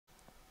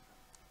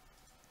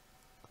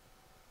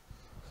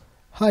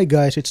Hi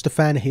guys, it's the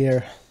fan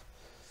here.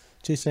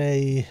 This is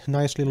a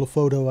nice little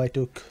photo I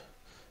took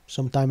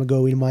some time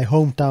ago in my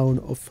hometown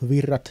of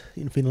Virrat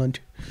in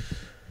Finland.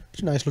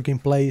 It's a nice looking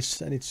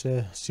place and it's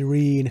a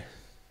serene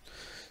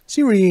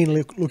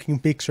looking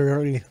picture,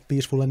 really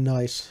peaceful and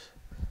nice.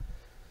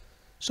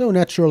 So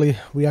naturally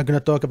we are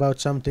gonna talk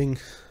about something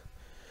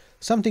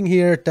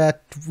here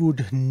that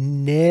would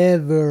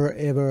never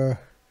ever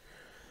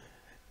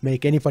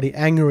make anybody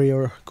angry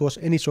or cause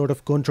any sort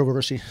of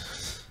controversy.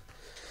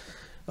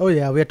 Oh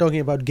yeah, we are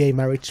talking about gay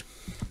marriage,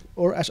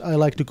 or as I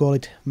like to call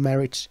it,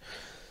 marriage.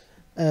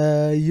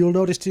 You'll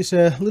notice this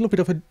a little bit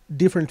of a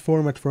different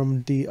format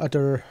from the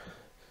other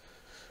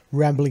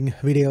rambling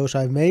videos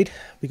I've made,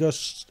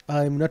 because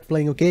I'm not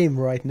playing a game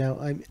right now.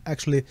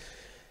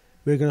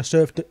 We're gonna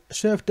surf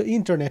the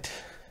internet.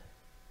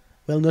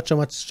 Well, not so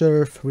much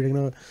surf, we're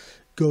gonna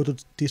go to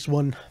this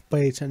one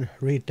page and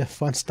read the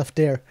fun stuff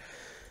there.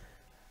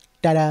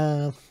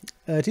 Ta-da!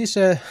 This is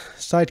a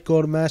site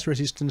called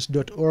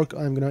massresistance.org.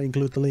 I'm gonna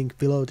include the link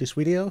below this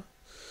video,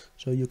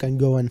 so you can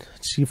go and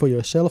see for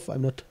yourself.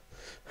 I'm not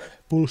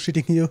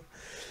bullshitting you.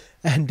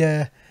 And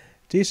this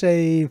is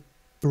a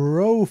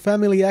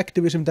pro-family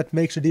activism that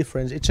makes a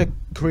difference. It's a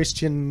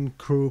Christian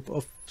group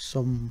of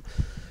some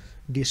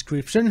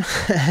description,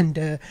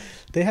 and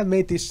they have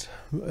made this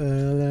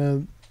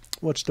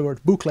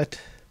booklet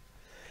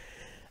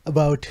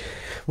about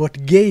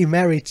what gay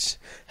marriage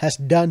has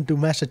done to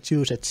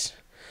Massachusetts.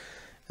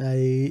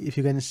 If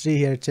you can see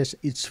here, it says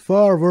it's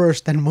far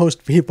worse than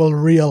most people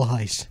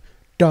realize.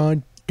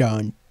 Dun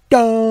dun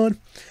dun!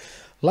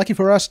 Lucky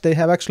for us, they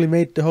have actually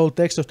made the whole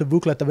text of the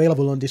booklet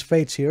available on this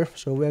page here,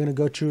 so we're gonna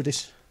go through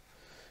this.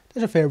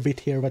 There's a fair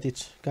bit here, but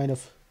it's kind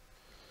of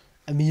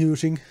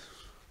amusing.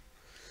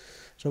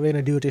 So we're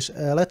gonna do this.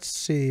 Let's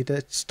see,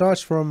 that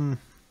starts from...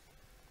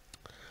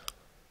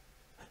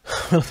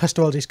 Well, first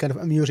of all, this is kind of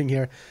amusing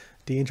here,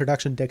 the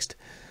introduction text.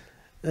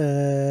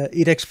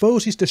 It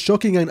exposes the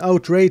shocking and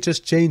outrageous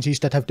changes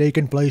that have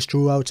taken place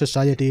throughout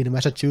society in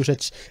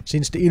Massachusetts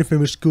since the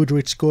infamous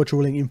Goodrich court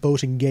ruling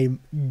imposing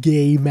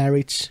gay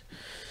marriage.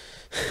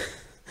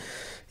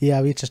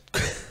 Yeah, we just...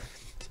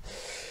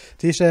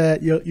 this,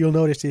 you'll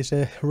notice this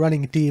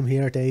running theme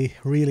here. They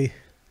really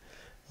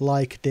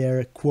like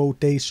their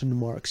quotation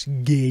marks,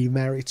 gay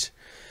marriage.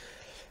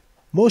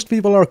 Most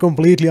people are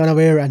completely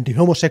unaware, and the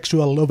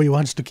homosexual lobby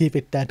wants to keep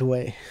it that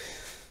way.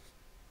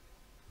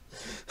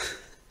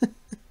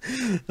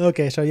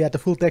 Okay, so yeah, the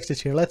full text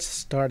is here. Let's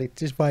start it.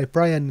 This is by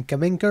Brian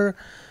Kamenker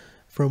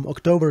from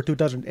October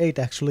 2008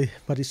 actually,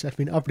 but it has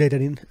been updated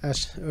in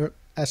as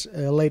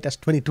late as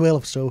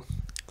 2012, so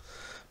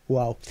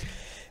wow.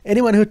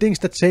 Anyone who thinks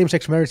that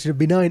same-sex marriage is a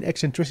benign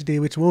eccentricity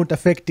which won't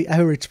affect the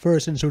average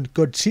person should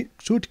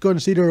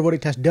consider what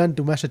it has done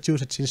to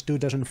Massachusetts since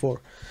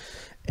 2004.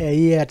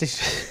 Yeah,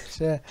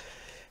 this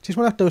is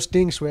one of those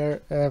things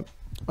where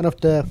one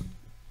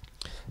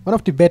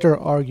of the better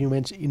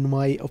arguments, in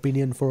my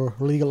opinion, for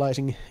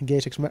legalizing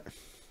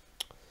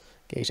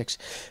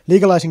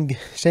legalizing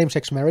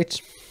same-sex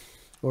marriage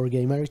or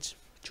gay marriage,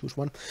 choose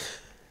one.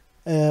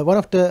 One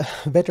of the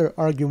better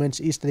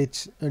arguments is that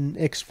it's an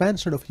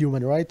expansion of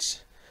human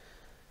rights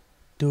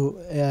to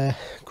a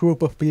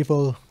group of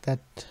people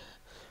that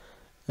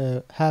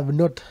have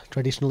not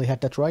traditionally had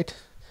that right.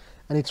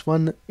 And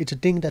it's a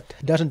thing that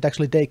doesn't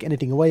actually take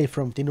anything away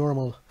from the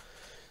normal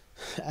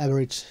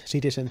average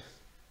citizen.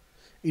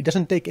 It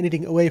doesn't take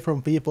anything away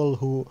from people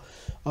who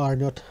are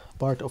not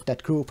part of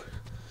that group.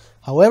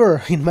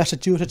 However, in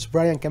Massachusetts,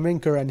 Brian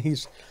Kamenker and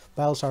his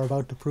pals are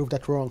about to prove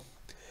that wrong.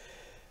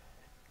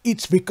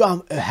 It's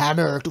become a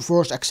hammer to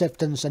force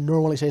acceptance and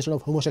normalization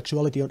of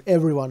homosexuality on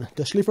everyone.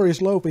 The slippery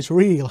slope is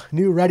real.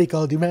 New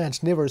radical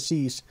demands never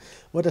cease.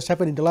 What has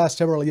happened in the last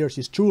several years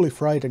is truly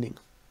frightening.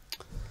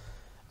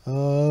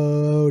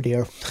 Oh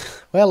dear.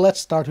 Well, let's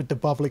start with the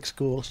public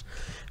schools.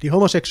 The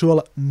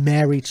homosexual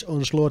marriage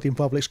onslaught in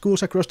public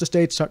schools across the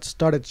state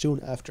started soon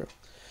after.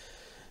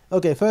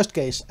 Okay, first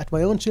case. At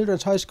my own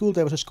children's high school,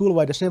 there was a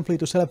school-wide assembly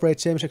to celebrate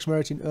same-sex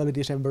marriage in early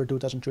December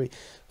 2003.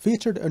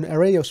 Featured an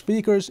array of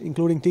speakers,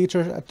 including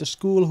teachers at the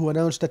school who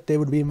announced that they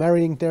would be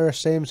marrying their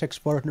same-sex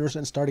partners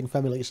and starting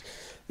families,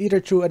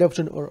 either through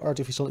adoption or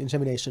artificial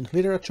insemination.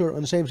 Literature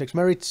on same-sex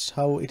marriage,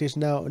 how it is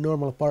now a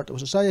normal part of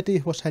society,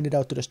 was handed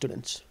out to the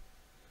students.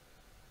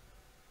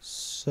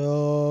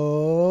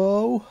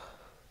 So...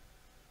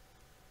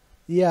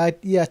 Yeah,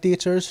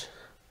 teachers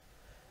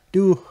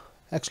do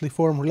actually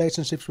form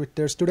relationships with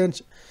their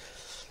students.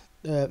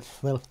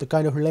 Well, the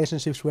kind of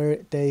relationships where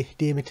they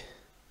deem it...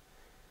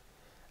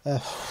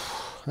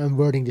 I'm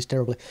wording this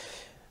terribly.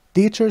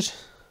 Teachers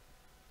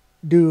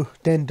do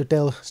tend to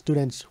tell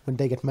students when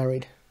they get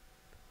married.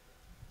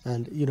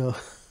 And, you know,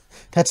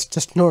 that's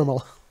just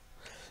normal.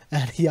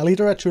 And yeah,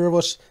 literature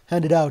was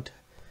handed out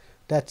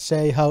that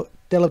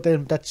tell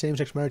them that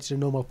same-sex marriage is a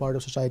normal part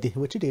of society,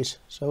 which it is.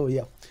 So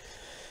yeah.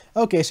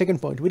 Okay,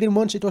 second point. Within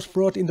months it was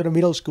brought into the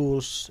middle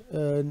schools.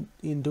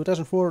 In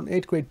 2004, an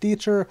 8th grade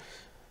teacher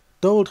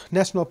told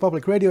National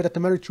Public Radio that the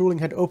marriage ruling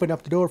had opened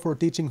up the door for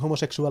teaching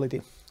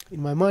homosexuality.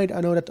 In my mind,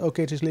 I know that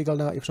okay, it is legal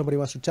now. If somebody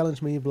wants to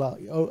challenge me, blah,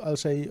 I'll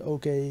say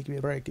okay, give me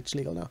a break, it's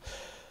legal now.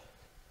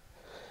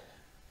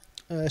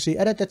 She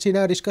added that she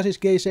now discusses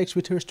gay sex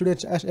with her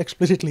students as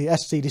explicitly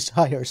as she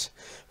desires.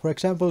 For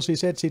example, she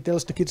said she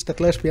tells the kids that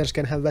lesbians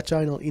can have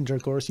vaginal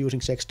intercourse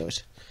using sex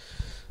toys.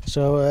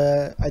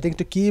 So I think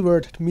the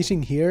keyword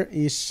missing here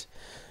is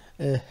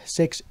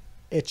sex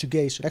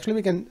education. Actually,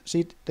 we can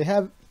see they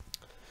have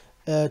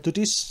to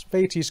this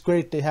page is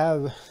great. They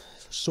have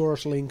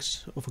source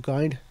links of a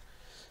kind,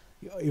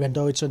 even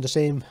though it's on the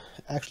same,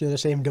 actually on the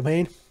same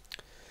domain.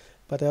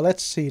 But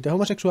let's see the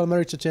homosexual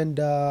marriage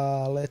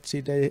agenda. Let's see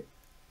they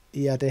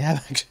have they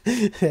have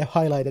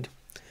highlighted.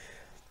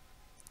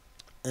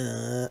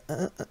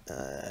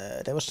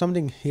 There was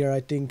something here,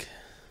 I think.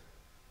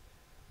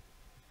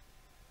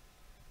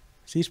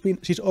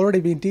 She's already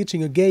been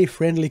teaching a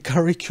gay-friendly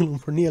curriculum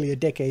for nearly a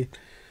decade.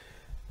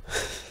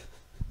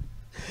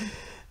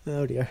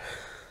 Oh dear.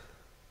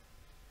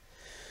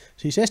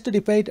 She says the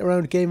debate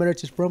around gay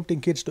marriage is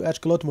prompting kids to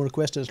ask a lot more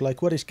questions,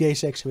 like what is gay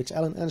sex, which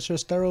Alan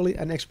answers thoroughly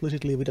and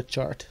explicitly with a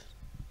chart.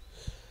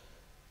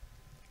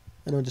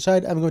 And on the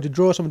side, I'm going to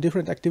draw some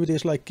different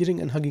activities like kissing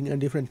and hugging and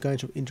different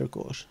kinds of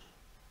intercourse.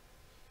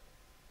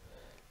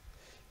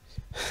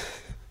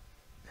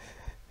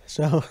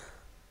 So...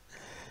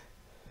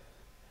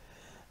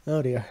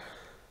 oh dear.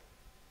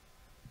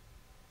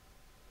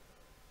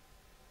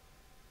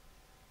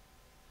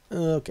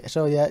 Okay,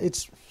 so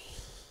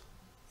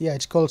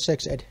it's called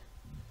sex ed,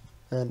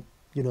 and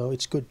you know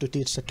it's good to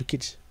teach that to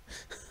kids.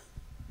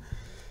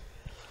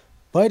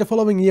 By the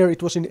following year,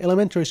 it was in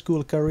elementary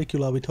school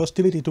curricula with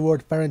hostility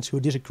toward parents who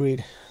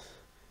disagreed.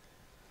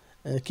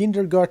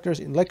 Kindergartners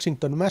in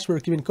Lexington, Mass were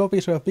given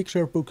copies of a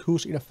picture book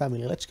Who's in a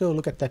Family. Let's go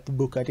look at that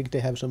book. I think they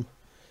have some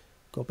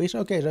copies.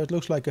 Okay, so it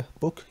looks like a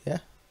book, yeah.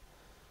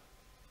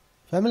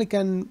 Family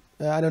can,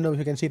 I don't know if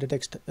you can see the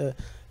text,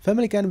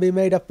 family can be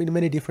made up in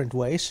many different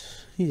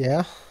ways,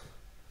 yeah.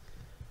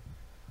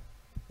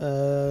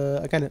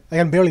 I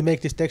can barely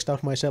make this text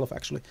out myself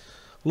actually.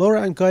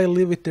 Laura and Kyle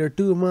live with their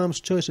two moms,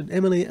 Joyce and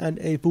Emily, and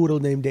a poodle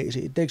named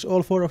Daisy. It takes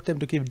all four of them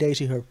to give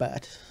Daisy her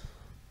bath.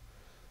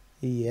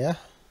 Yeah.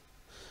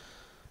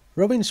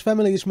 Robin's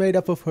family is made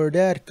up of her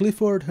dad,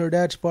 Clifford, her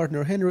dad's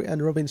partner Henry,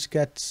 and Robin's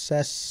cat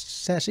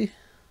Sassy.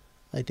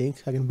 I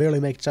think. I can barely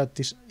make out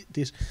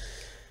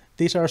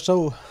these are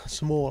so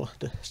small,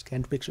 the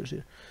scanned pictures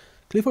here.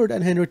 Clifford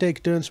and Henry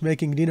take turns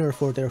making dinner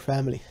for their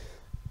family.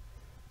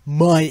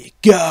 My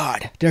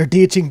God, they're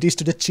teaching this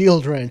to the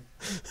children.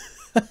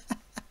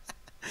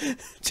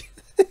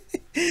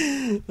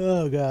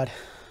 Oh God,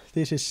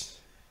 this is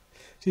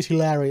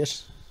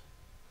hilarious.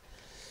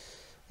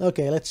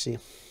 Okay, let's see.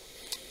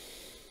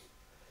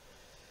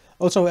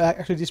 Also,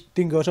 actually, this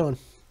thing goes on.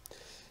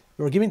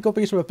 We're giving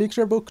copies of a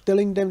picture book,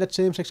 telling them that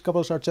same-sex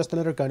couples are just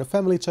another kind of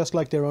family, just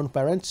like their own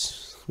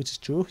parents, which is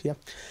true, yeah.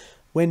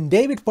 When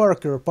David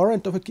Parker,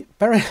 parent of a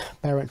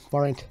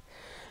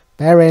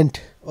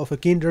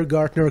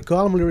kindergartner,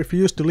 calmly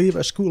refused to leave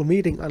a school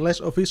meeting unless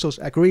officials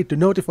agreed to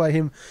notify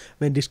him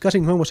when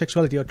discussing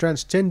homosexuality or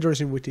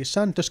transgenderism with his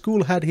son, the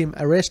school had him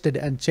arrested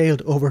and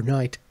jailed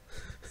overnight.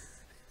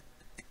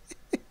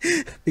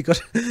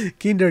 Because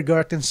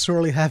kindergartens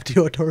surely have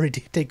the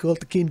authority. They called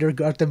the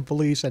kindergarten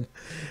police and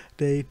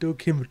they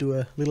took him to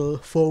a little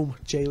foam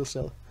jail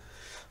cell.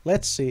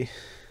 Let's see.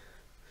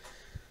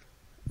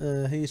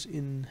 He's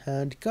in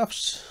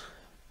handcuffs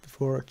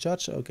before a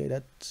judge. Okay,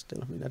 that's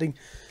tells me nothing.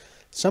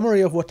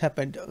 Summary of what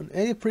happened. On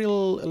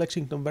April,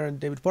 Lexington parent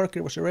David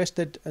Parker was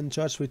arrested and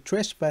charged with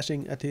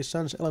trespassing at his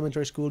son's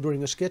elementary school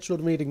during a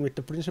scheduled meeting with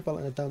the principal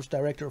and the town's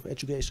director of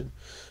education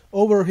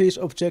over his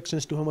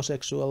objections to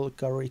homosexual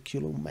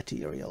curriculum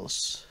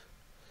materials.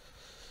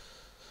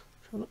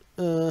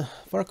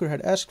 Parker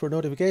had asked for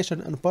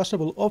notification and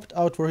possible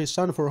opt-out for his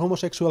son for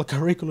homosexual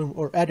curriculum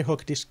or ad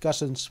hoc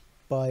discussions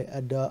by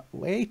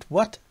wait,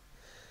 what?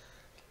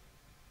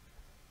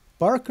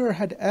 Parker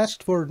had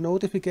asked for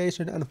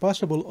notification and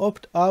possible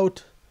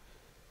opt-out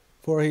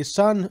for his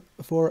son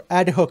for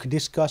ad hoc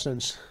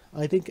discussions.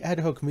 I think ad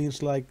hoc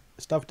means like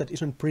stuff that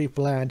isn't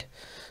pre-planned.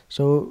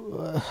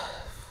 So,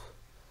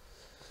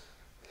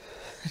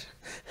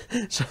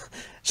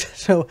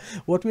 so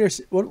what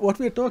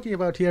we're talking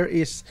about here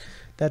is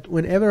that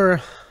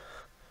whenever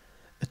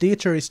a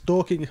teacher is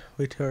talking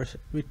with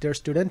their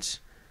students,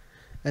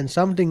 and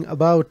something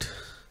about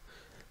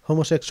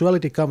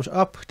homosexuality comes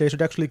up, they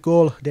should actually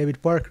call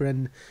David Parker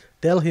and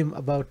tell him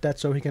about that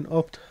so he can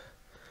opt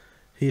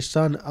his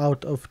son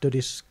out of the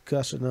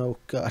discussion. Oh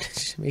God,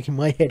 it's making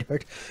my head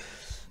hurt.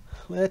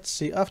 Let's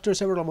see. After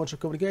several months of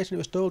communication, he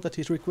was told that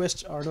his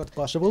requests are not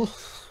possible.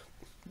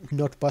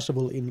 Not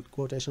possible in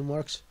quotation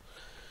marks.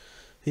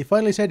 He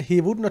finally said he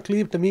would not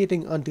leave the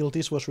meeting until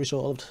this was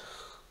resolved.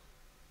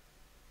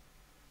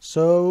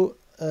 So,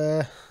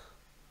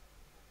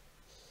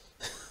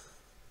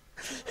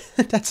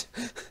 that's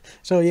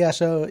so yeah.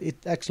 So it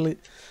actually,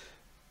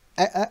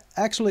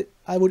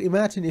 I would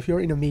imagine if you're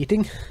in a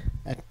meeting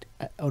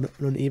on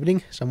an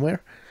evening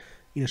somewhere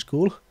in a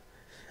school,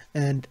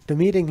 and the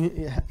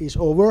meeting is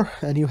over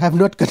and you have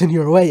not gotten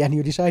your way and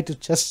you decide to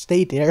just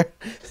stay there,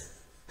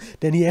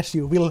 then yes,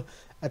 you will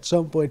at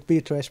some point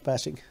be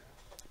trespassing.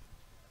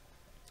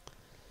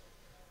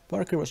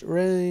 Parker was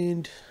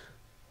arraigned.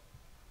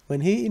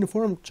 When he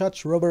informed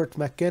Judge Robert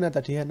McKenna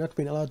that he had not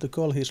been allowed to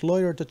call his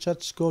lawyer, the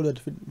judge scolded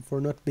him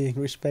for not being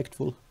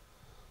respectful.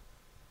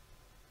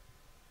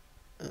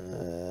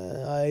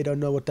 I don't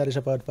know what that is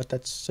about, but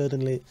that's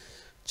certainly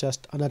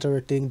just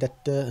another thing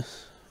that the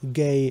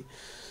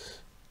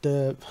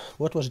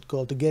what was it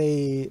called? The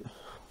gay...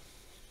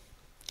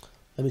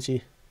 Let me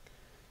see.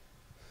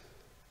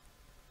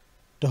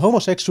 The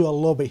homosexual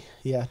lobby.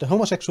 Yeah, the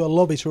homosexual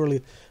lobby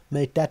surely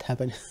made that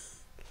happen.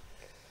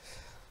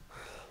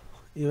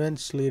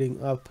 Events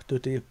leading up to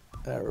the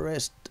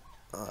arrest.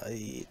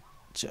 I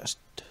just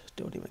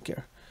don't even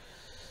care.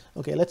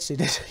 Okay, let's see.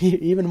 There's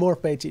even more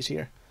pages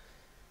here.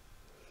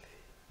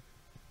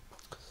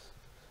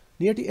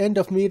 Near the end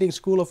of meeting,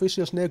 school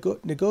officials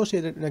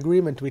negotiated an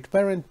agreement with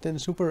parent, then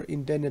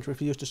superintendent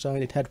refused to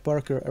sign it, had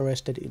Parker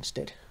arrested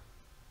instead.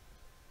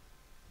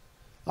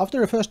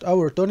 After the first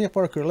hour, Tonya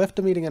Parker left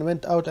the meeting and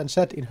went out and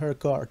sat in her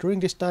car. During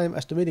this time,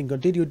 as the meeting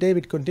continued,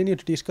 David continued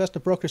to discuss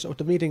the progress of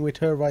the meeting with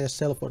her via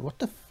cell phone. What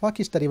the fuck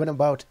is that even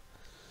about?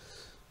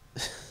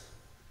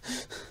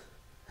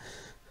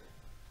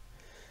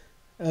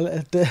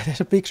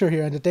 There's a picture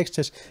here and the text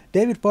says,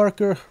 David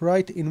Parker,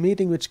 right in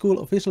meeting with school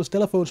officials,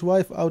 telephones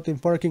wife out in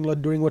parking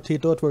lot during what he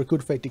thought were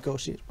good faith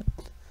negotiations.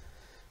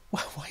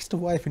 Why is the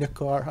wife in a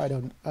car? I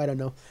don't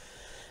know.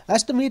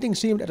 As the meeting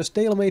seemed at a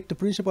stalemate, the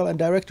principal and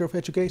director of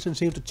education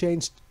seemed to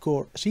change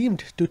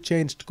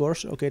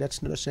course. Okay,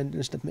 that's not a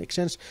sentence that makes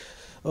sense.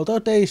 Although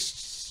they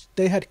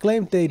had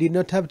claimed they did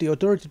not have the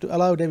authority to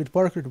allow David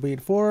Parker to be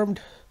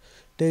informed,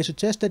 they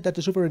suggested that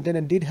the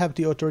superintendent did have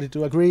the authority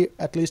to agree,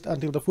 at least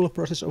until the full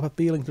process of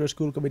appealing to the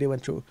school committee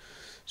went through.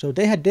 So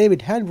they had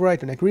David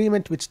handwrite an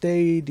agreement, which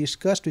they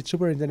discussed with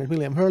Superintendent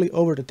William Hurley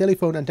over the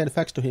telephone and then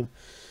faxed to him.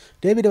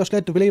 David was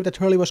led to believe that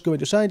Hurley was going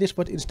to sign this,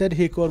 but instead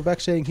he called back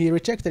saying he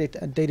rejected it,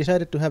 and they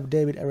decided to have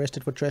David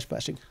arrested for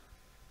trespassing.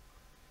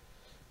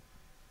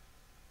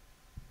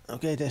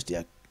 Okay, there's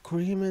the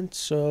agreement,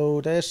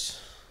 so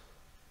there's...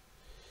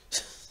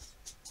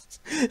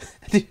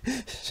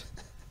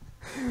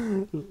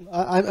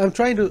 I'm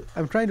trying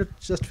to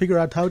just figure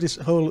out how this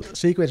whole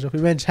sequence of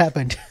events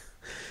happened.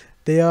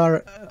 They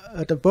are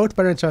both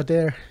parents are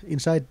there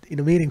inside in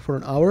a meeting for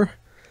an hour,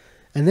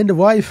 and then the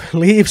wife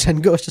leaves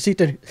and goes to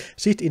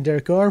sit in their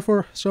car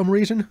for some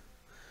reason.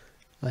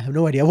 I have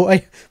no idea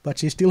why, but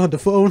she's still on the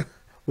phone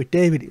with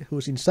David,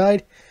 who's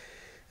inside,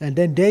 and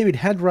then David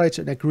handwrites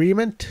an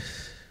agreement.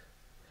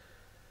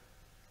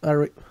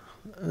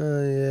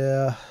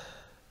 Yeah.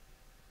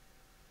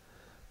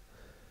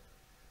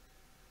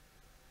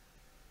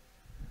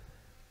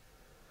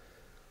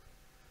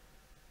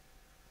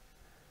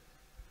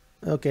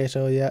 Okay,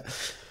 so yeah,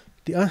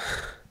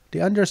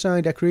 the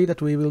undersigned agree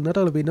that we will not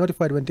only be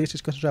notified when these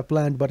discussions are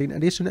planned, but in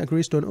addition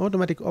agrees to an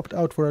automatic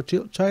opt-out for a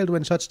child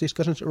when such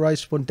discussions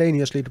arise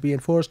spontaneously, to be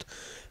enforced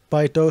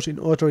by those in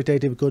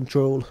authoritative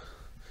control.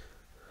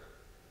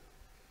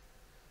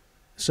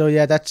 So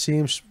yeah, that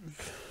seems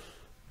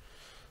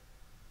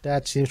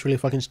really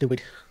fucking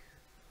stupid.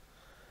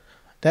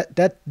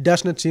 That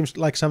does not seem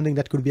like something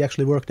that could be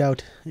actually worked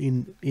out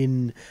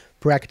in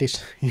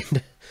practice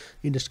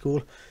in the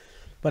school.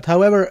 But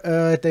however,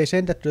 they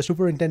sent that to the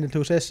superintendent,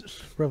 who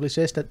probably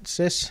says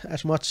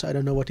as much. I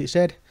don't know what he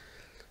said,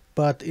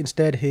 but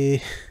instead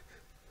he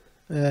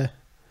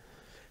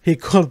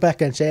called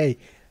back and say,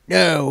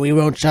 "No, we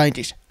won't sign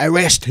this.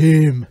 Arrest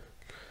him."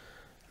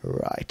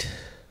 Right.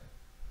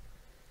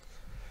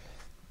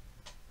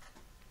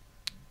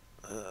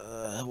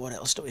 What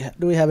else do we have?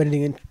 Do we have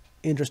anything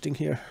interesting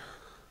here?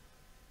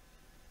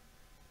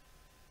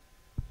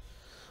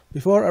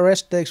 Before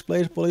arrest takes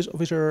place, police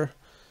officer,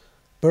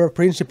 per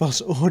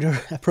principal's order,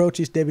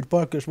 approaches David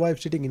Parker's wife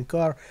sitting in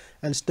car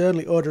and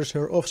sternly orders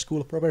her off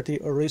school property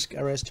or risk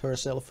arrest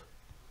herself.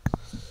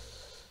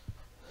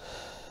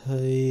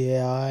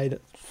 Yeah,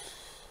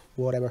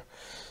 whatever.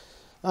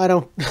 I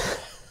don't...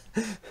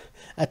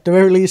 At the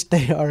very least,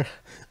 they are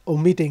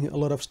omitting a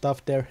lot of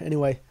stuff there.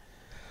 Anyway,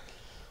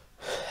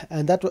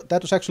 and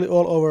that was actually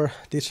all over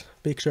this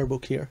picture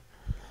book here.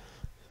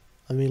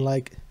 I mean,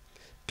 like,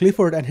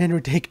 Clifford and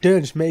Henry take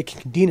turns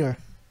making dinner.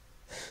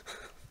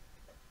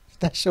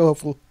 That's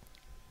awful.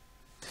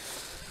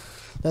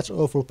 That's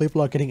awful.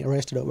 People are getting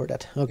arrested over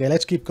that. Okay,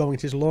 let's keep going.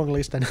 This is a long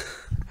list, and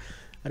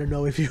I don't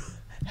know if you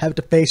have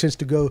the patience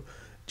to go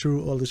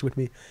through all this with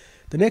me.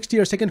 The next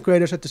year, second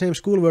graders at the same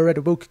school were read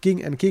a book,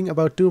 King and King,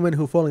 about two men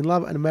who fall in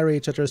love and marry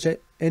each other,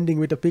 ending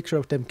with a picture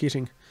of them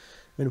kissing.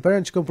 When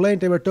parents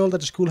complained, they were told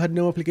that the school had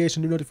no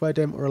obligation to notify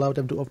them or allow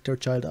them to opt their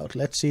child out.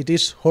 Let's see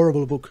this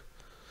horrible book.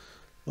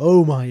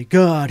 Oh my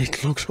god,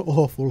 it looks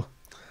awful.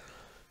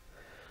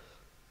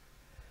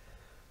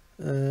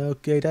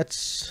 Okay,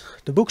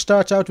 the book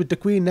starts out with the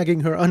Queen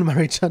nagging her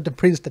unmarried son, the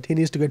prince, that he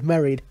needs to get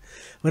married.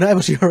 When I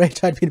was your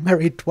age, I'd been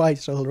married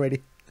twice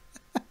already.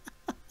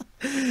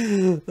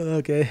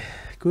 Okay,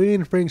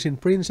 Queen brings in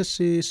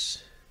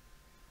princesses.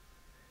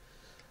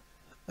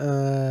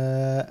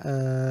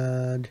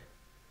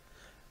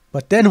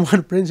 But then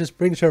one princess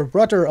brings her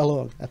brother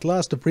along. At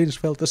last the prince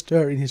felt a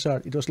stir in his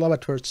heart. It was love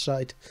at first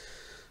sight.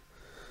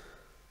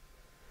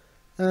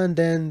 And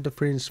then the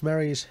prince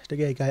marries the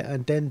gay guy,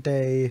 and then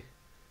they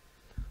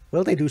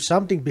do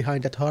something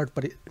behind that heart,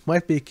 but it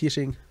might be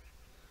kissing.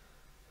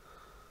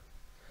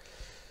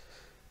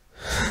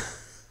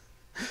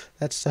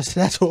 That's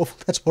awful.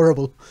 That's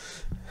horrible.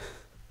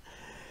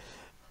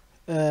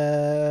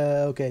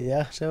 Okay,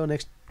 yeah. So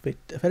next bit.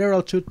 A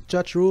federal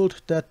judge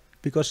ruled that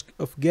because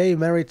of gay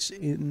marriage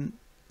in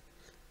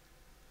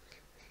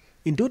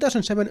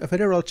 2007, a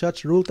federal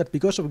judge ruled that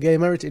because of gay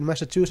marriage in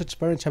Massachusetts,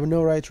 parents have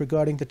no rights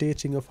regarding the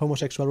teaching of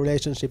homosexual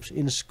relationships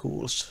in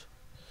schools.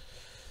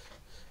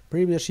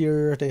 Previous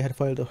year, they had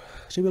filed a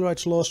civil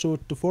rights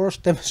lawsuit to force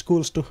them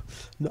schools to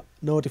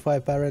notify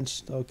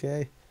parents.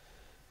 Okay.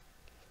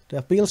 The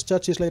appeals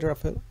judges later,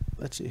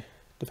 let's see.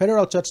 The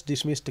federal judge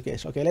dismissed the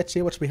case. Okay, let's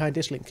see what's behind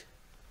this link.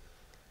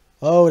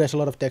 Oh, there's a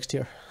lot of text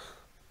here.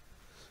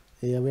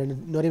 Yeah, we're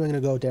not even going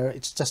to go there.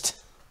 It's just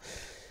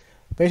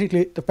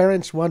basically the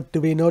parents want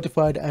to be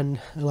notified and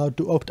allowed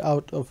to opt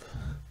out of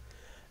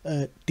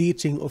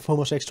teaching of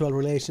homosexual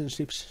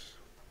relationships.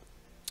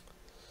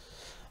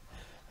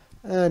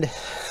 And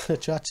the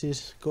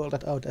judges call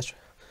that out as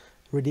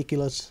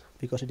ridiculous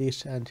because it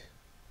is, and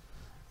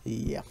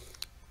yeah.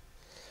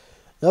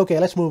 Okay,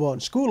 let's move on.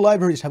 School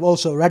libraries have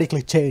also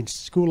radically changed.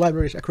 School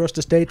libraries across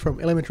the state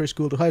from elementary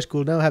school to high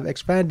school now have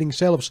expanding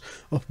shelves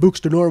of books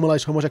to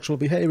normalize homosexual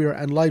behavior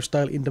and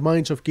lifestyle in the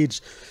minds of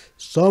kids.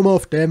 Some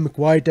of them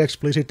quite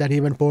explicit and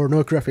even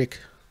pornographic.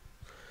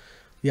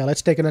 Yeah,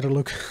 let's take another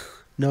look.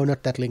 No,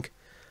 not that link.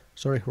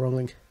 Sorry, wrong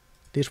link.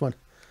 This one.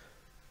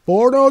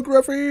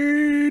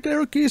 Pornography!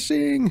 They're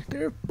kissing!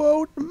 They're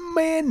both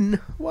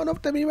men! One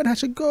of them even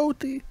has a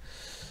goatee.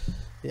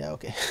 Yeah,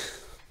 okay.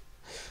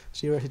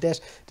 Seriously,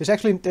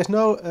 there's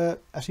no,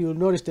 as you'll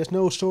notice, there's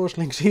no source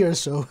links here,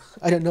 so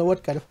I don't know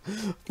what kind of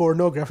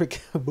pornographic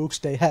books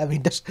they have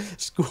in the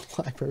school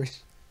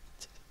libraries.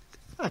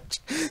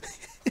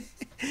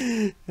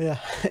 Yeah,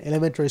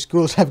 elementary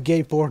schools have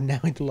gay porn now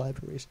in the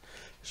libraries.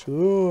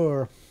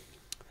 Sure.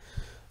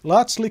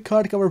 Large slick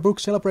hardcover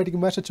books celebrating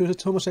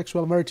Massachusetts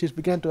homosexual marriages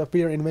began to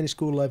appear in many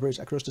school libraries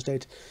across the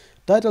state.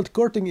 Titled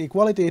Courting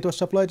Equality, it was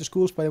supplied to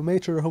schools by a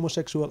major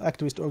homosexual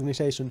activist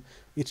organization.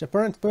 Its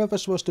apparent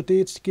purpose was to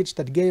teach kids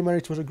that gay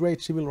marriage was a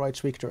great civil rights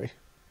victory.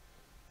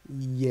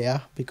 Yeah,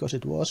 because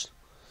it was.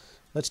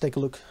 Let's take a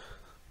look.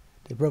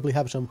 They probably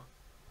have some.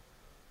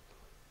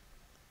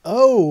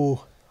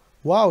 Oh!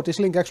 Wow, this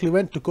link actually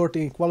went to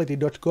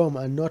courtingequality.com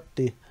and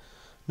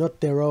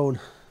not their own.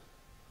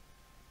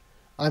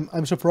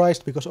 I'm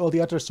surprised because all the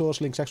other source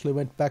links actually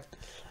went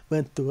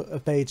to a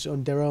page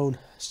on their own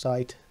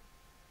site.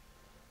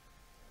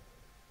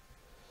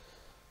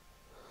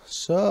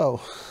 So,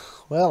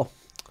 well,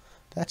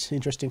 that's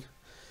interesting.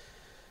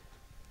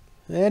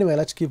 Anyway,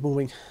 let's keep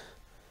moving.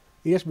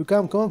 It has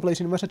become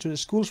commonplace in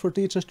Massachusetts schools for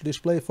teachers to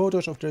display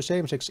photos of their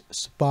same-sex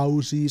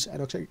spouses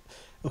and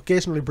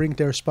occasionally bring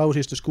their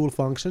spouses to school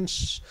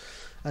functions.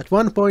 At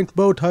one point,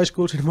 both high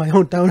schools in my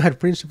own town had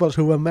principals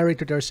who were married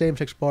to their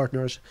same-sex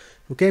partners,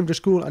 who came to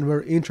school and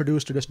were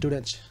introduced to the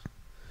students.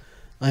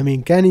 I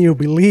mean, can you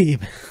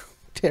believe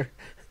they're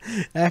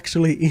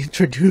actually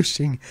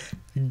introducing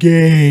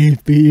gay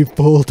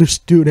people to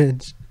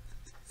students?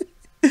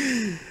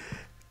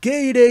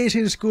 Gay days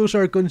in schools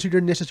are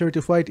considered necessary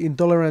to fight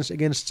intolerance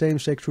against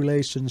same-sex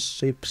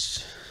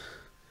relationships.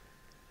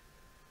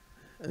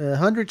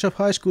 Hundreds of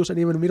high schools and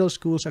even middle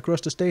schools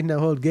across the state now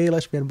hold gay,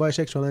 lesbian,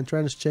 bisexual and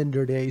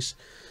transgender days.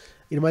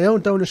 In my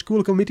own town, a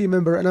school committee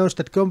member announced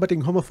that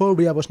combating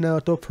homophobia was now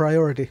a top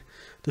priority.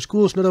 The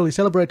schools not only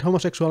celebrate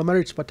homosexual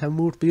marriage but have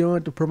moved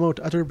beyond to promote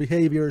other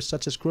behaviors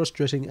such as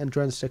cross-dressing and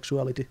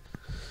transsexuality.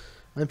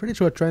 I'm pretty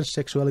sure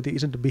transsexuality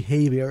isn't a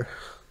behavior.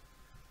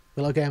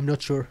 Well, okay, I'm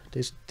not sure.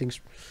 These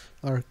things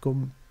are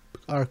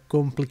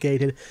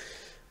complicated.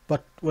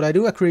 But what I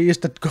do agree is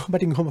that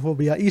combating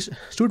homophobia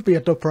should be a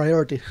top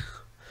priority,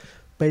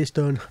 based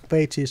on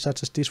pages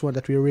such as this one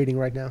that we are reading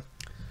right now.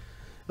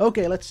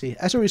 Okay, let's see.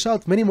 As a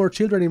result, many more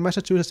children in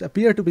Massachusetts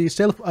appear to be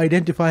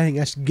self-identifying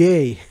as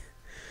gay.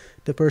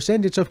 The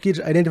percentage of kids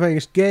identifying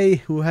as gay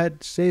who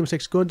had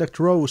same-sex contact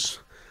rose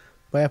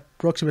by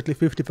approximately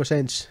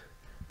 50%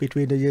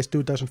 between the years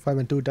 2005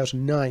 and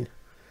 2009.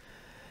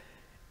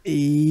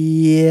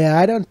 Yeah,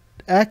 I don't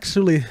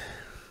actually...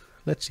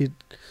 Let's see.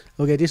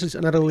 Okay, this is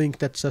another link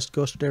that just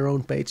goes to their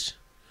own page.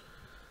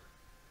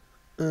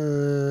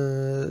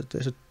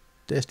 There's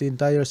the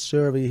entire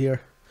survey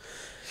here.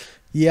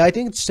 Yeah, I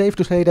think it's safe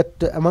to say that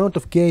the amount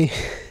of gay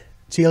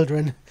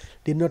children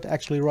did not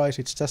actually rise.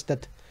 It's just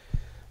that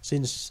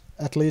since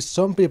at least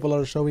some people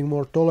are showing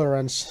more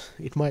tolerance,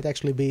 it might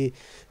actually be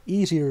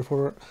easier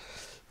for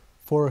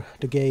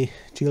the gay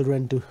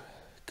children to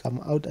come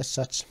out as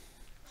such.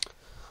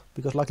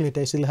 Because luckily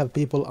they still have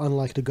people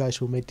unlike the guys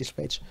who made this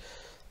page.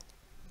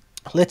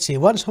 Let's see,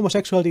 once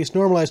homosexuality is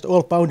normalized,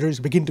 all boundaries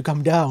begin to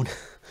come down.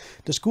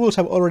 The schools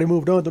have already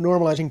moved on to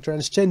normalizing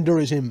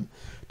transgenderism.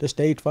 The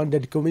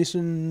state-funded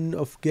Commission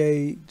of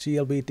Gay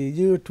GLBT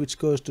Youth, which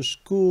goes to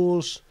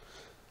schools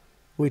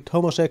with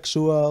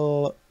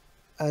homosexual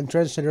and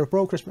transgender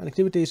programs and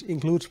activities,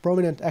 includes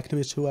prominent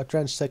activists who are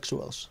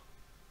transsexuals.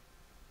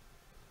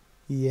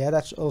 Yeah,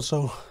 that's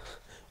also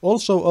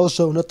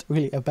not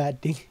really a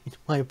bad thing, in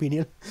my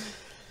opinion.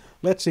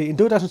 Let's see, in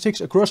 2006,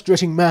 a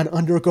cross-dressing man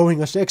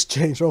undergoing a sex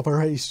change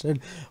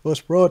operation was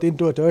brought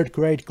into a third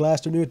grade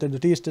class to Newton to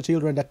teach the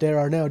children that there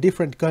are now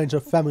different kinds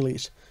of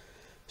families.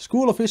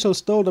 School officials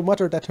told the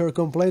mother that her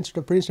complaints to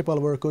the principal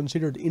were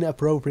considered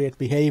inappropriate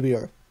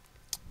behavior.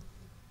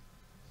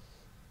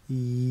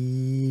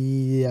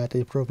 Yeah,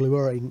 they probably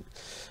were.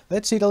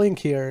 Let's see the link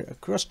here. A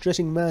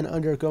cross-dressing man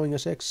undergoing a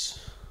sex...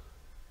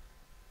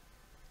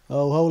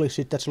 Oh, holy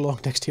shit, that's a long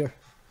text here.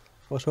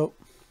 Also...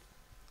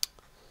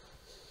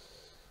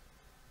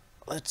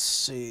 Let's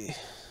see.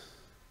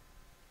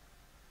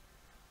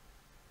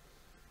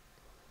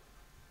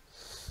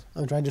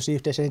 I'm trying to see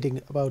if there's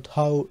anything about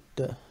how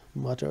the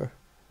mother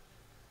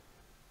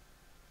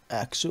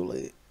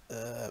actually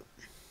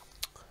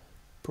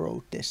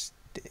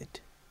protested.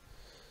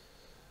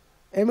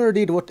 Emmer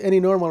did what any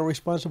normal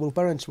responsible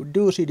parents would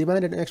do. She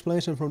demanded an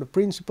explanation from the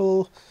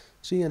principal.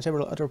 She and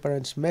several other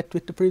parents met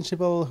with the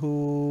principal,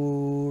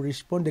 who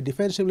responded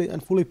defensively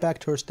and fully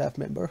backed her staff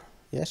member.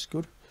 Yes,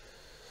 good.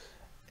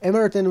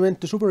 Emmer then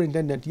went to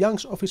Superintendent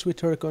Young's office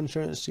with her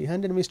concerns. She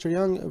handed Mr.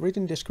 Young a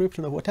written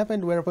description of what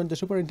happened, whereupon the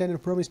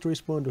superintendent promised to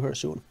respond to her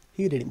soon.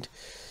 He didn't.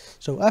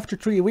 So after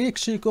 3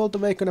 weeks, she called to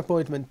make an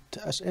appointment.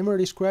 As Emmer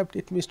described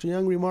it, Mr.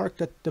 Young remarked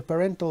that the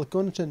parental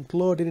consent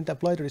law didn't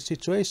apply to the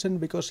situation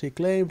because he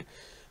claimed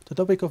the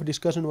topic of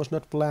discussion was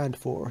not planned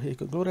for. He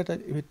concluded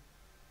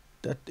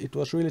that it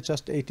was really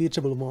just a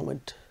teachable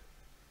moment.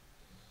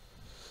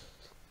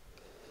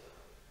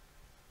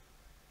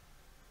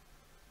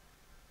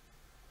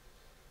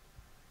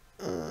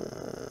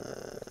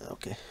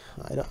 Okay,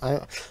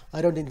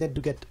 I don't intend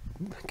to get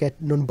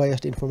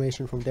non-biased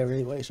information from there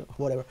anyway, so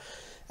whatever.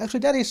 Actually,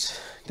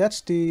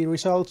 that's the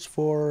results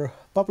for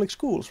public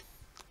schools.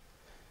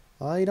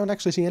 I don't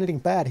actually see anything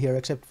bad here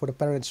except for the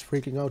parents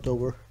freaking out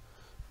over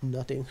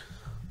nothing.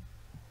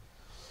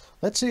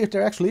 Let's see if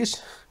there actually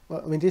is.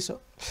 Well, I mean, this.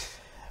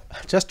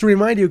 Just to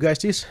remind you guys,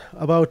 this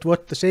about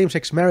what the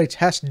same-sex marriage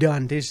has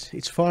done.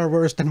 It's far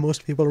worse than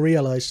most people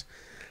realize.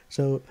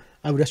 So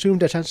I would assume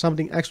there's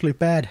something actually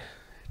bad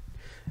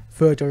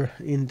further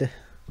in the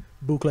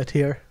booklet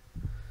here.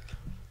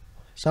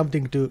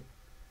 Something to,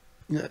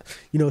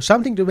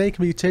 something to make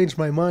me change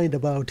my mind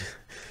about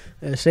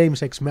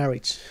same-sex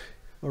marriage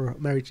or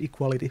marriage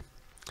equality.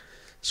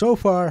 So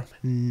far,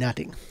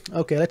 nothing.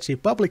 Okay, let's see.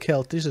 Public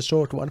health. This is a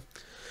short one.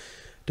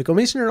 The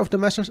commissioner of the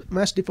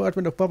Mass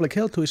Department of Public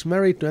Health, who is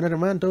married to another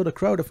man, told a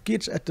crowd of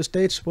kids at the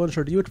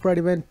state-sponsored Youth Pride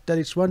event that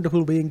it's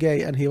wonderful being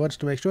gay, and he wants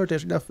to make sure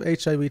there's enough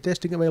HIV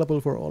testing available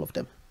for all of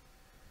them.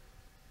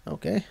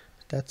 Okay,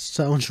 that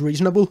sounds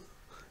reasonable.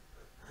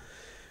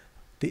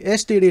 The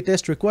STD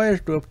test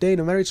required to obtain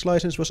a marriage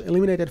license was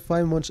eliminated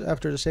 5 months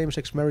after the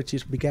same-sex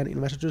marriages began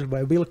in Massachusetts by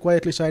a bill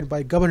quietly signed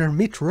by Governor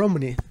Mitt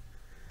Romney.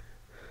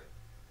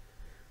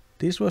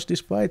 This was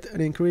despite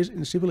an increase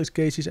in syphilis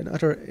cases and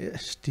other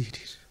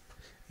STDs.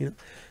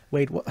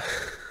 Wait, what?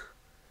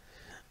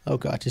 Oh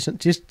god,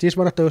 this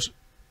one of those,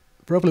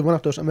 probably one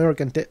of those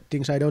American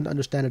things I don't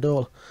understand at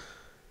all.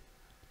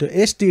 The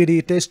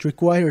STD test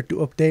required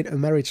to obtain a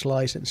marriage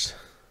license.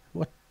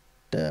 What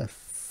the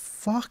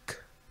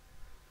fuck?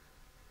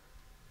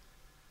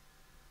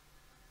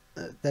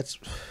 That's...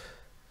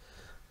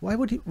 Why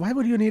would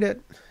you need a...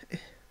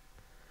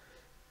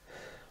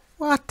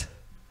 What?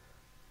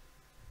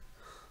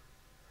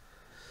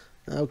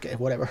 Okay,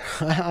 whatever.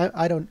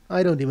 I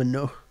don't even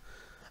know.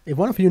 If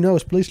one of you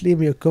knows, please leave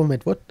me a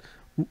comment.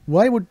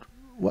 Why would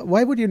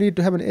you need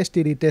to have an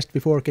STD test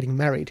before getting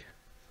married?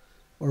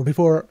 Or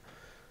before...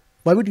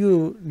 Why would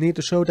you need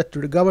to show that to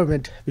the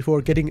government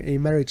before getting a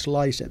marriage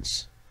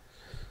license?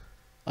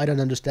 I don't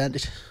understand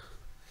it.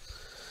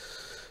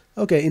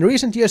 Okay, in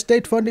recent years,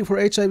 state funding for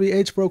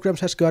HIV/AIDS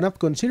programs has gone up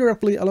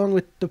considerably, along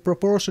with the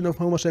proportion of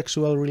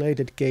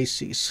homosexual-related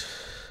cases.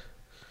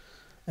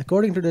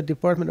 According to the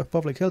Department of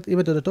Public Health,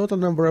 even though the total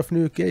number of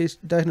new case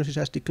diagnoses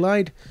has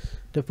declined,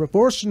 the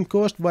proportion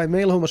caused by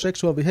male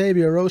homosexual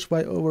behavior rose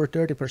by over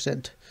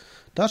 30%.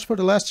 Thus, for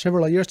the last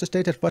several years, the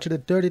state has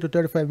budgeted 30 to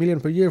 35 million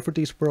per year for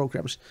these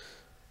programs.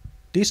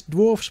 This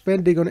dwarfs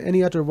spending on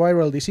any other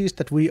viral disease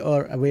that we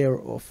are aware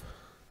of.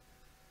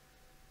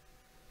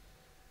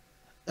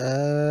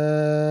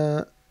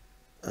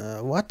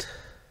 What?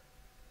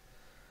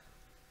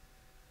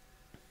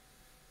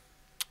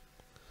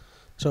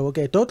 So,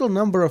 okay, total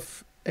number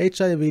of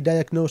HIV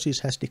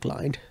diagnoses has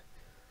declined.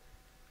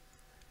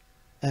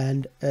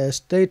 And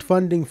state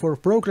funding for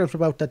programs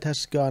about that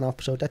has gone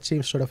up, so that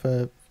seems sort of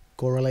a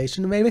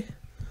correlation, maybe.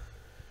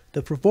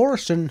 The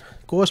proportion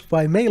caused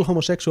by male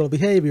homosexual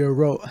behavior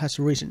has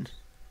risen.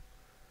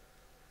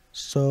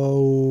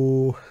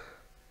 So...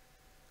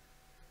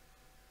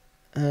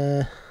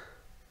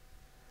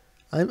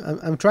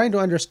 I'm trying to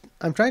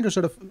I'm trying to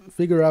sort of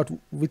figure out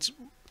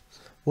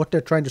what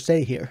they're trying to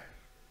say here.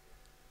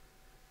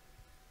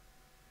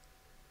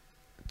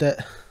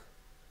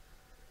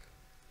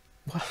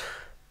 What?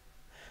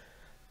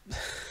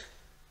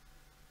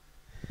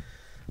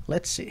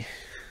 Let's see.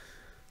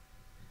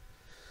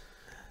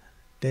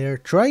 They're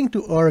trying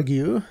to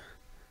argue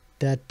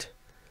that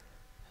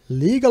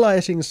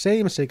legalizing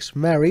same-sex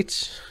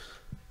marriage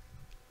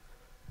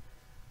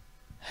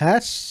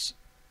has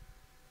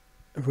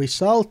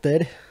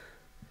resulted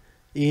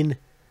in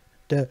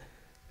the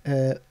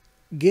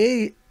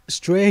gay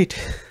straight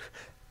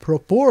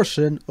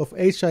proportion of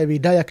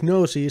HIV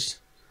diagnoses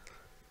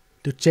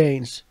to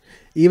change,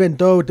 even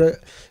though the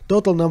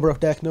total number of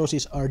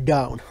diagnoses are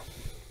down.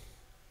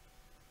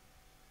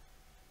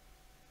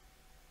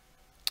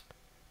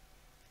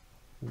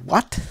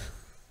 What?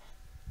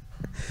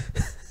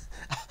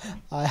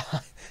 I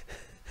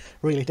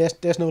really,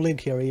 there's no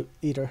link here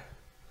either.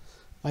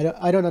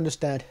 I don't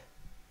understand.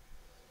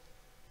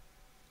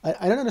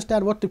 I don't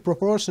understand what the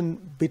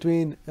proportion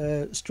between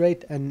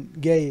straight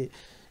and gay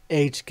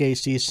AIDS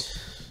cases.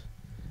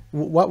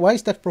 Why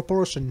is that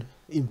proportion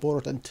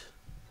important?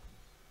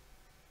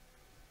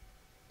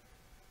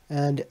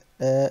 And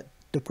the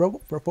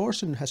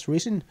proportion has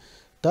risen.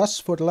 Thus,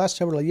 for the last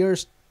several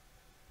years,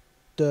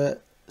 the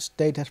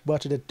state has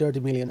budgeted 30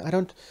 million. I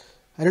don't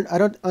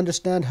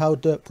understand how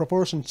the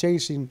proportion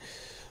changing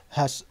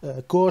has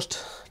caused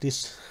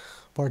this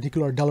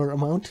particular dollar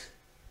amount.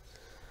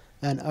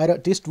 And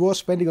this was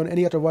spending on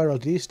any other viral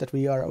disease that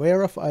we are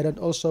aware of. I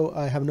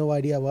have no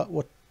idea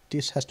what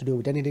this has to do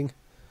with anything.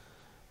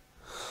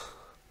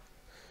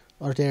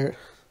 Are they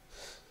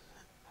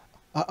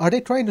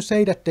trying to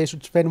say that they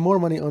should spend more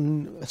money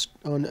on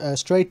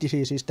straight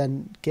diseases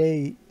than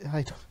gay?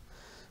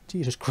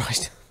 Jesus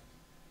Christ!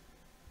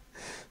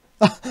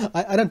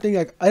 I don't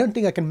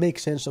think I can make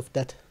sense of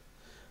that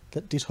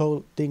this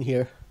whole thing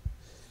here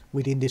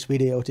within this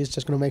video. This is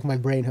just gonna make my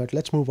brain hurt.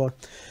 Let's move on.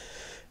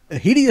 A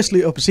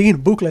hideously obscene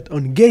booklet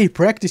on gay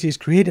practices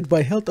created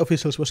by health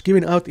officials was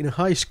given out in a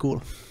high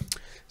school.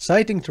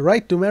 Citing the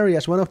right to marry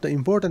as one of the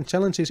important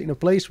challenges in a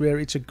place where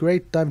it's a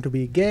great time to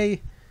be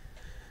gay,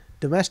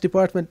 the Mass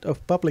Department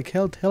of Public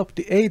Health helped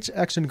the AIDS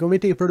Action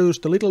Committee produce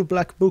the Little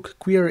Black Book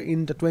Queer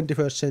in the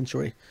 21st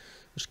Century.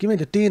 It was given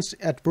to teens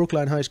at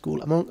Brookline High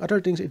School. Among other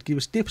things, it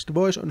gives tips to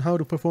boys on how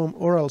to perform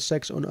oral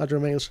sex on other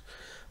males,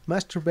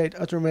 masturbate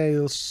other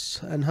males,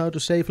 and how to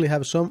safely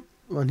have someone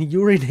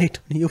urinate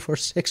on you for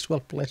sexual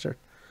pleasure.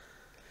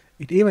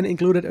 It even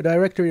included a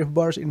directory of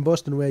bars in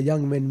Boston where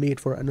young men meet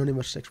for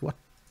anonymous sex. What?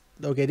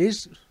 Okay,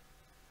 this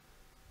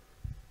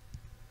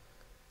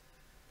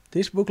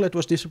booklet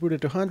was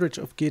distributed to hundreds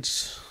of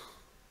kids.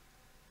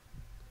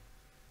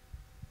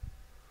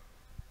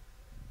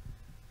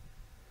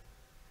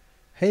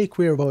 Hey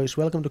queer boys,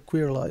 welcome to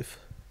Queer Life.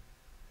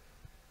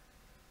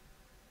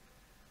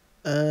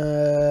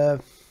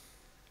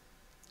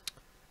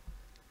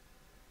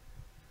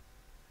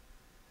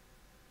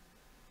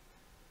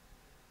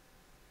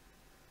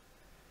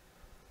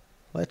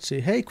 Let's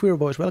see. Hey queer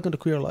boys, welcome to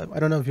Queer Life. I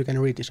don't know if you can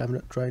read this. I'm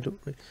not trying to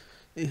read.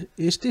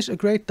 Is this a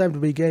great time to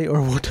be gay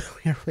or what?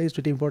 We are faced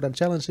with important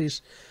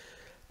challenges,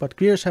 but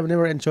queers have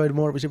never enjoyed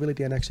more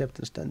visibility and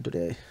acceptance than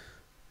today.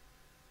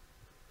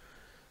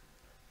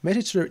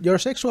 Message: your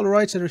sexual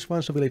rights and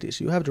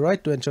responsibilities. You have the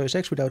right to enjoy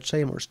sex without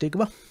shame or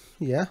stigma.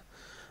 Yeah.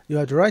 You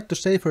have the right to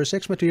safer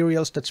sex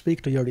materials that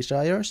speak to your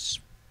desires.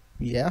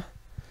 Yeah.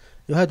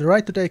 You have the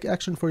right to take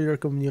action for your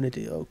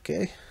community.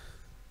 Okay.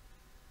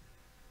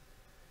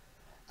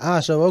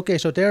 So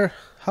there.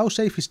 How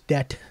safe is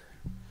that?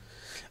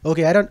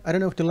 Okay, I don't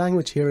know if the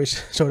language here is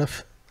sort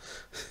of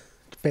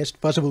the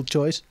best possible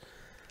choice,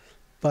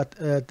 but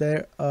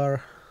there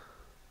are.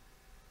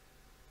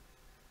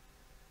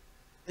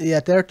 Yeah,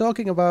 they're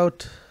talking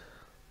about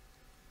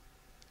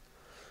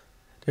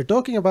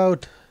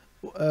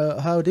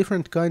how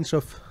different kinds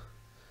of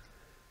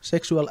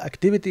sexual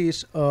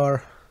activities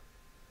are,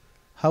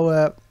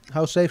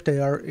 how safe they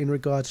are in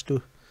regards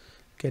to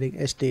getting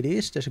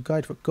STDs. There's a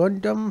guide for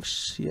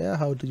condoms. Yeah,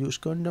 how to use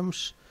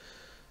condoms,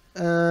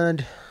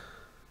 and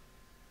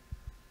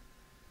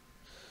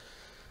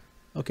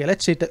okay,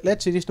 let's see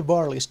this the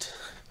bar list.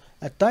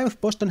 At times,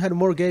 Boston had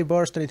more gay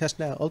bars than it has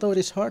now, although it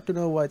is hard to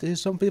know why.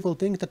 Some people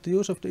think that the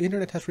use of the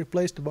internet has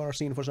replaced the bar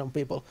scene for some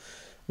people.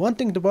 One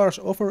thing the bars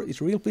offer is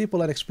real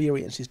people and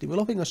experiences.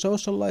 Developing a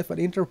social life and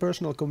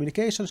interpersonal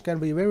communications can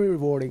be very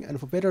rewarding, and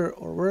for better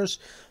or worse,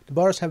 the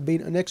bars have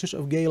been a nexus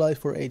of gay life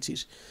for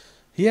ages.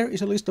 Here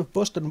is a list of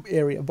Boston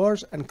area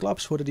bars and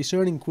clubs for the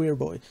discerning queer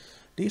boy.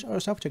 These are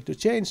subject to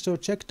change, so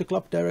check the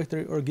club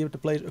directory or give the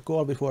place a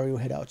call before you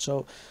head out.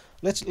 So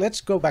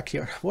let's go back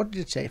here. What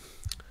did it say?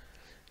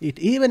 It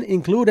even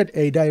included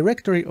a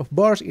directory of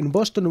bars in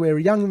Boston where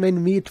young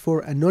men meet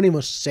for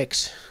anonymous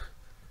sex.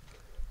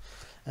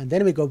 And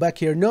then we go back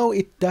here. No,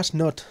 it does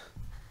not.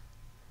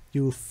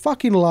 You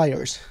fucking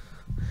liars.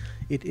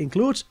 It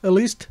includes a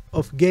list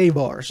of gay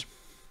bars.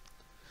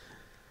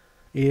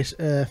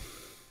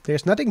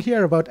 There's nothing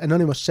here about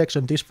anonymous sex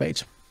on this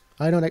page.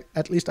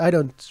 At least I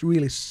don't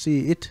really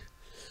see it.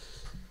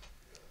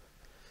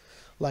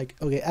 Like,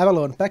 okay,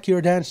 Avalon, pack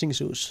your dancing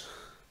shoes.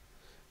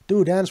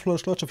 2 dance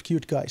floors, lots of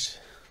cute guys.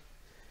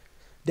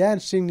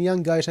 Dancing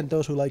young guys and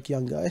those who like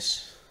young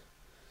guys.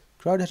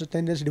 Crowd has a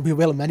tendency to be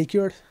well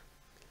manicured.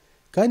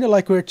 Kinda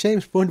like where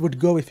James Bond would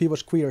go if he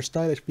was queer,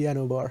 stylish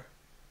piano bar.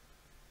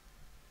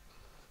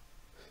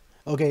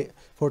 Okay,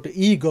 for the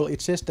Eagle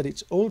it says that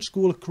it's old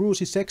school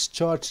cruisy sex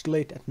charged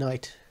late at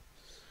night.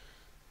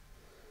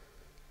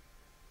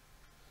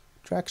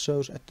 Track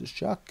shows at the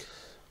Shack.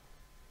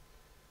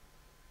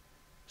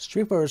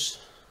 Strippers.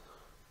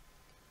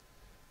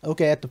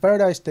 Okay, at the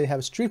Paradise they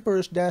have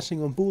strippers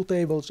dancing on pool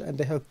tables and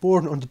they have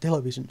porn on the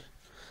television.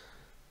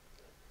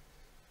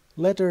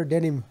 Leather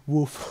denim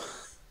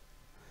woof.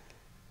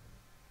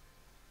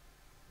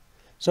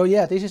 So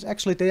yeah, this is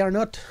actually, they are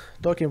not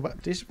talking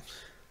about this.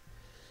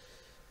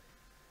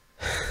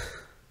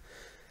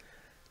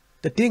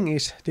 The thing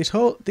is, this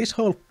whole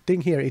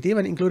thing here, it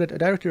even included a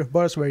directory of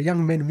bars where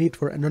young men meet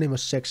for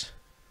anonymous sex.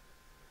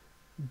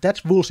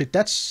 That's bullshit.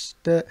 That's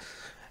the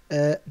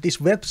this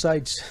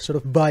website's sort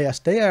of bias.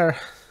 They are,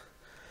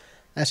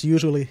 as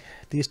usually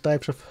these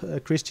types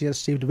of Christians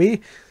seem to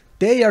be,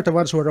 they are the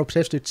ones who are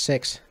obsessed with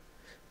sex.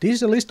 This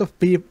is a list of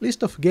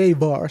gay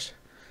bars,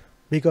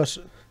 because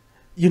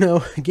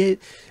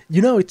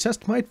it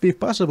just might be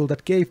possible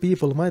that gay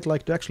people might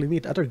like to actually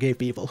meet other gay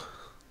people.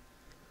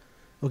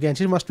 Okay, and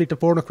this must be the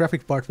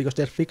pornographic part, because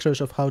there's pictures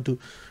of how to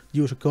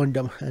use a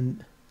condom,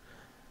 and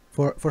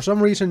for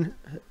some reason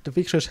the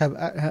pictures have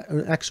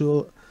an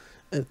actual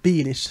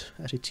penis,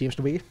 as it seems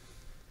to be,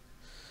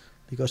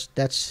 because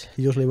that's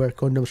usually where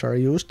condoms are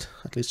used.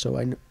 At least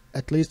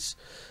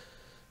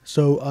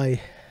so I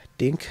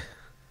think.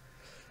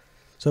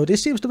 So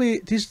this seems to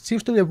be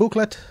a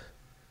booklet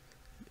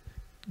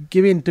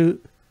given to,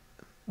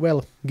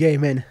 well, gay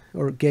men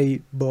or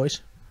gay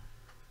boys.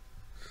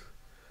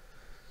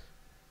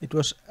 It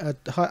was at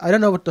I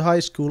don't know what the high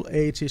school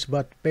age is,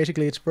 but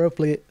basically it's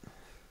probably,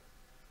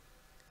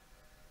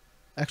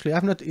 actually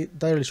I'm not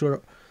entirely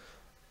sure,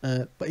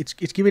 but it's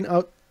given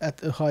out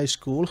at a high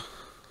school.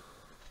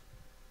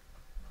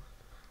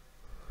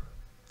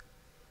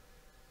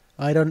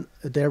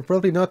 They're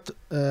probably not.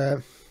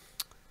 They're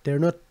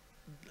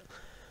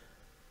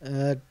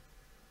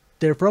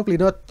probably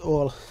not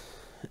all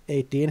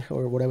 18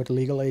 or whatever the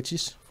legal age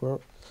is for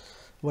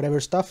whatever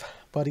stuff,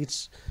 but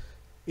it's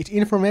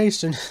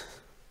information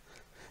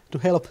to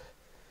help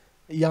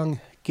young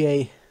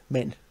gay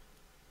men.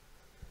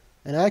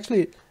 And I'm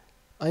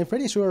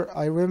pretty sure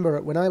I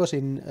remember when I was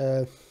in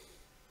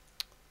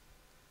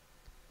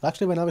like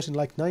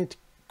 9th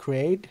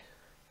grade,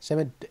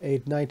 7th,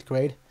 8th, 9th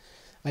grade,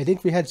 I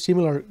think we had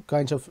similar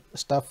kinds of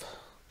stuff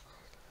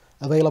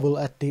available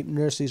at the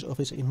nurse's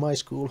office in my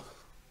school.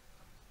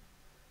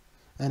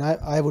 And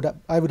I would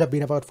have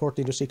been about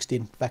 14 to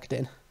 16 back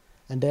then.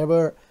 And there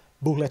were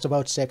booklets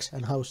about sex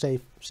and how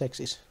safe sex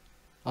is.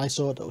 I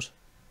saw those.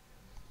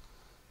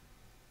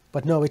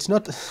 But no, it's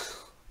not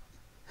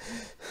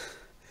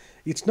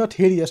it's not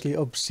hideously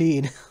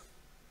obscene.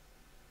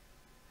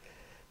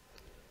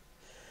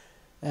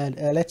 And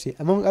let's see,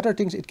 among other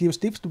things, it gives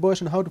tips to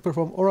boys on how to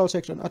perform oral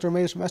sex on other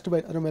males,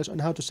 masturbate other males,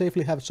 and how to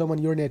safely have someone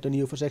urinate on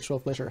you for sexual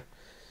pleasure.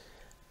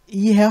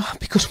 Yeah,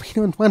 because we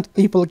don't want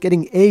people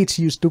getting AIDS,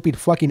 you stupid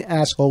fucking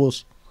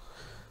assholes.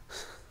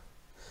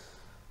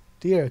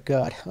 Dear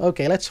God.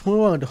 Okay, let's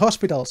move on to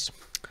hospitals.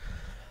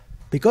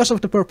 Because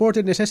of the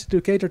purported necessity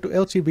to cater to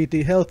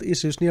LGBT health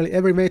issues, nearly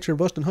every major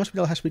Boston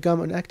hospital has become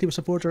an active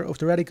supporter of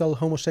the radical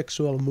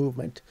homosexual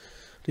movement.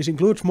 This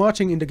includes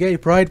marching in the gay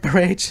pride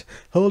parades,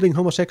 holding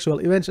homosexual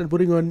events, and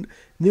putting on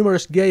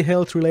numerous gay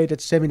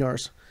health-related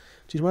seminars.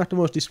 Which is one of the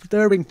most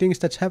disturbing things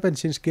that's happened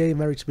since gay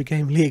marriage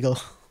became legal.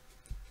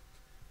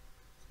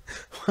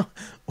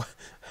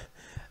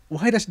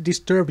 Why does it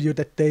disturb you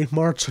that they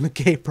march on a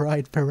gay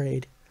pride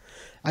parade?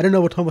 I don't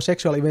know what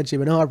homosexual events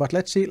even are, but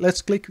let's see.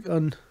 Let's click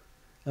on...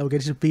 Okay,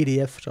 this is a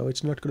PDF, so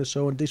it's not going to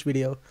show on this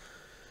video.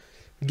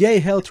 Gay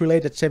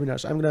health-related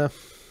seminars. I'm gonna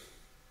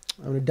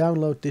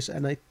download this,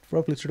 and I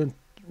probably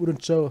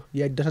wouldn't show.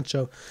 Yeah, it doesn't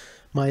show.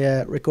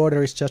 My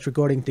recorder is just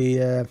recording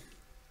the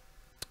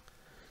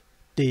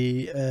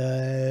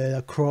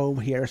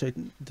Chrome here, so it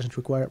doesn't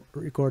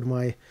record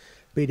my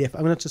PDF.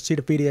 I'm gonna just see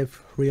the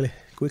PDF really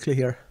quickly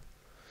here.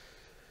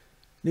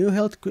 New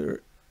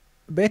healthcare.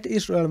 Beth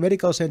Israel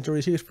Medical Center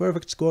receives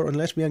perfect score on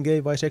lesbian,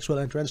 gay, bisexual,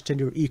 and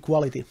transgender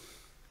equality.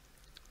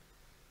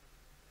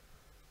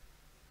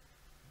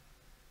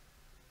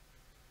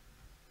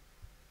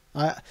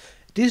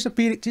 This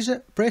is a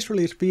press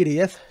release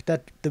PDF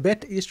that the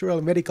Beth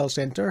Israel Medical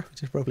Center,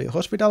 which is probably a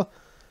hospital,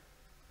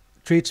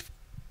 treats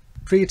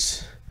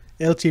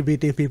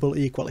LGBT people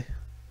equally.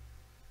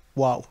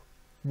 Wow.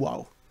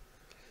 Wow.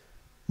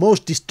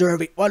 Most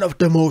disturbing, one of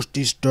the most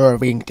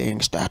disturbing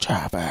things that's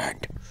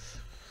happened.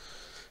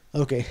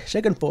 Okay,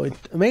 second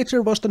point. A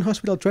major Boston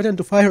hospital threatened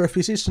to fire a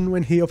physician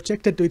when he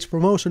objected to its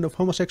promotion of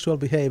homosexual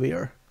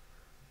behavior.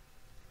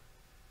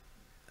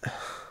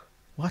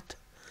 What?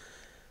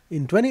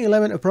 In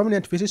 2011, a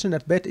prominent physician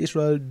at Beth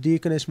Israel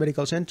Deaconess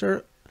Medical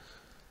Center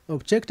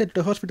objected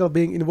to the hospital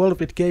being involved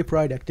with gay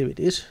pride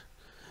activities.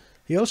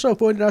 He also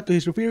pointed out to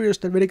his superiors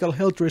the medical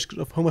health risks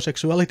of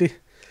homosexuality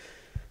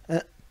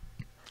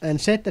and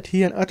said that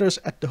he and others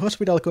at the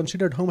hospital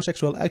considered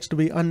homosexual acts to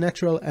be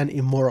unnatural and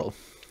immoral.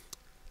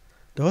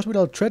 The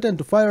hospital threatened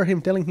to fire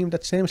him, telling him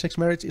that same-sex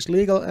marriage is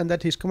legal and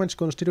that his comments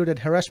constituted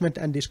harassment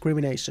and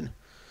discrimination.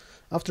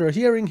 After a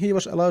hearing, he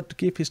was allowed to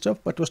keep his job,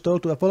 but was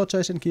told to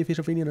apologize and keep his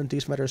opinion on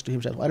these matters to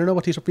himself. I don't know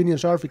what his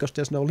opinions are, because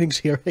there's no links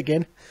here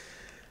again.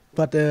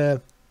 But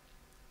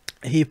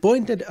he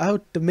pointed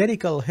out the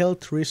medical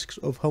health risks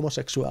of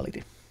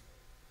homosexuality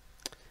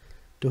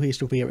to his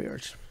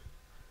superiors.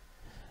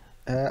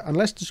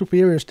 Unless the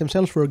superiors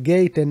themselves were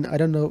gay, then I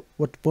don't know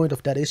what the point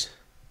of that is.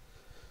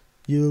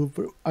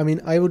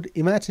 I would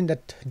imagine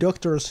that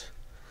doctors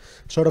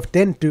sort of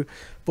tend to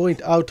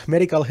point out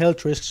medical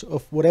health risks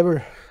of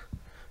whatever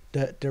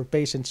their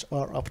patients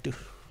are up to,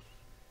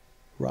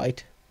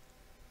 right?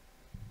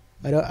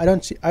 I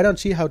don't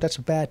see how that's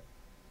a bad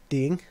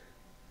thing.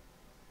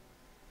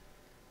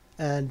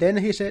 And then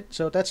he said,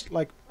 so that's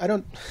like, I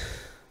don't.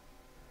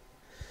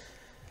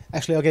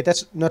 Actually, okay,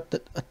 that's not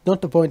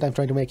the point I'm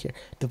trying to make here.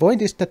 The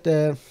point is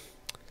that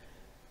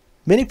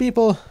many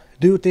people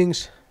do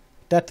things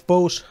that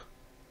pose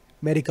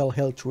medical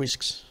health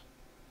risks.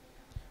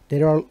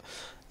 There are,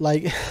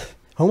 like,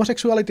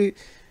 homosexuality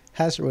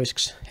has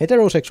risks.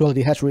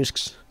 Heterosexuality has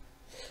risks.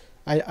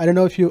 I don't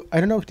know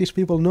if these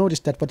people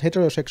noticed that, but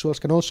heterosexuals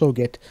can also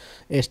get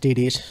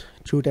STDs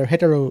through their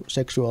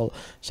heterosexual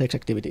sex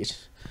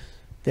activities.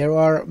 There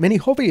are many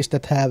hobbies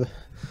that have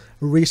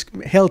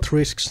health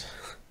risks.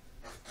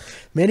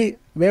 Many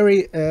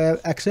very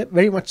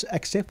much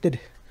accepted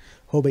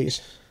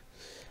hobbies.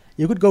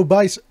 You could go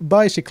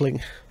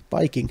biking.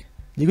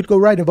 You could go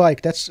ride a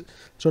bike. That's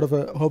sort of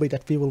a hobby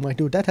that people might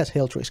do. That has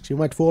health risks. You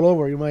might fall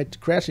over. You might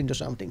crash into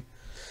something.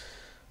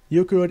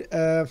 You could.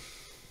 I'm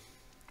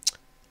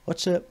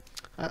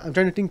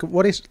trying to think.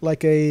 What is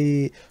like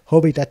a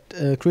hobby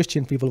that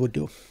Christian people would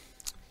do?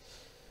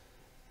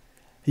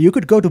 You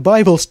could go to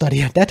Bible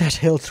study. That has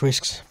health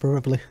risks,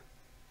 probably.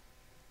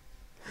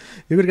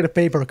 You could get a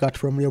paper cut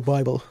from your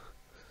Bible.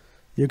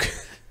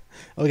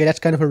 Okay, that's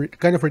kind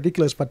of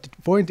ridiculous. But the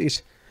point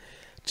is,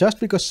 just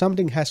because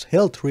something has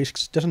health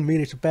risks doesn't mean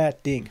it's a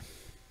bad thing.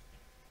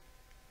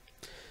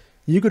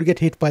 You could get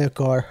hit by a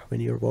car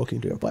when you're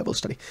walking to your Bible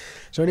study.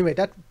 So anyway,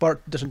 that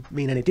part doesn't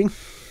mean anything.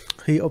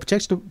 He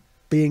objects to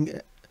being.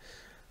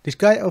 This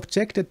guy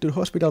objected to the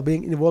hospital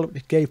being involved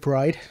with gay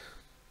pride.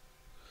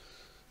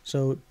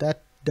 So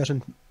that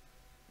doesn't.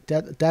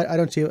 That I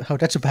don't see how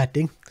that's a bad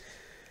thing.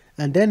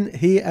 And then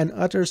he and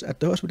others at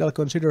the hospital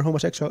consider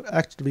homosexual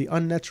acts to be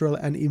unnatural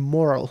and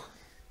immoral.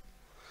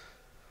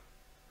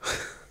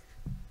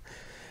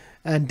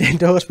 And then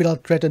the hospital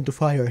threatened to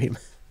fire him.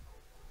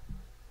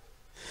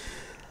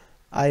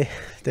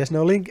 There's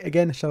no link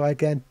again, so I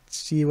can't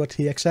see what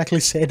he exactly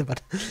said,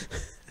 but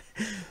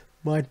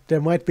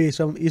there might be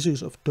some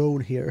issues of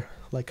tone here,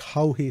 like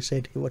how he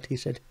said what he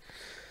said.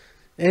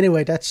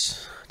 Anyway,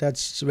 that's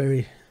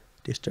very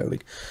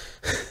disturbing.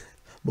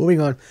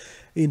 Moving on.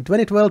 In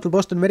 2012, the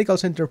Boston Medical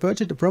Center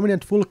purchased a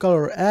prominent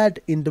full-color ad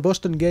in the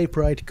Boston Gay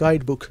Pride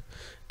Guidebook.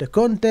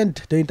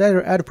 The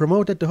entire ad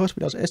promoted the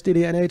hospital's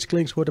STD and AIDS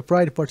clinics for the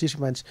Pride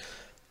participants,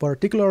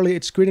 particularly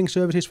its screening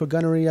services for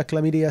gonorrhea,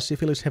 chlamydia,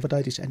 syphilis,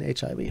 hepatitis, and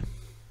HIV.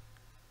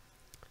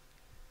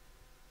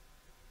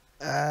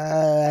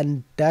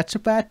 And that's a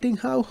bad thing,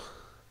 how?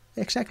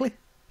 Exactly?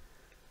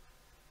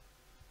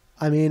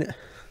 I mean,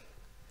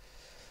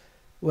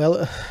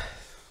 well,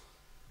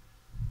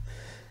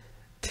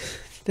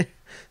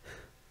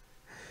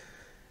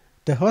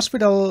 the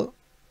hospital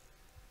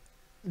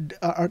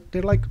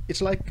they're like,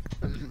 it's like,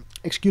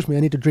 excuse me, I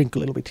need to drink a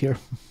little bit here.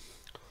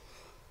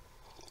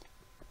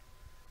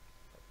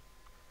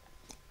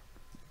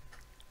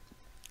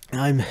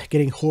 I'm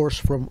getting hoarse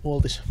from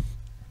all this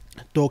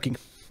talking.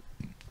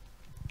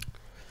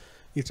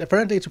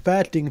 Apparently it's a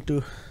bad thing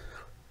to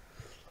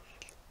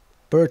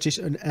purchase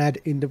an ad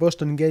in the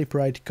Boston Gay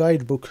Pride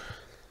Guidebook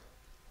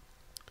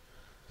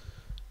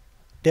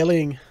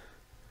telling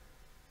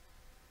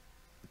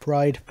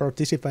Pride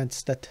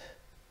participants that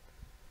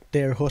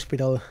their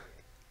hospital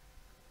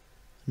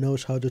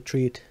knows how to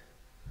treat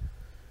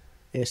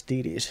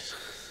STDs.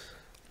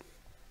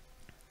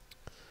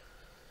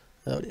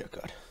 Oh dear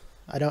God.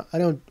 I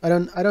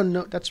don't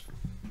know.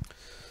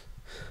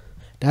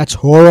 That's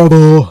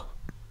horrible.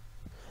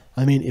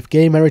 I mean, if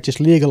gay marriage is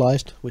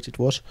legalized, which it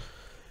was,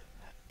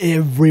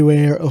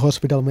 everywhere a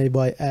hospital may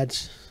buy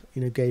ads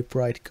in a gay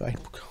pride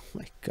guidebook. Oh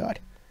my God.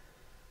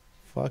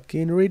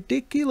 Fucking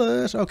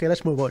ridiculous. Okay,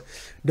 let's move on.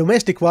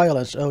 Domestic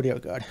violence. Oh dear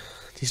God.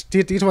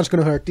 This one's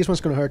gonna hurt. This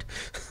one's gonna hurt.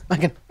 I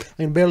can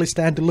barely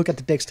stand to look at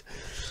the text.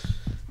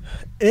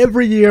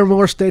 Every year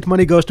more state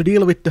money goes to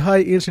deal with the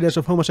high incidence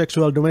of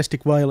homosexual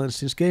domestic violence.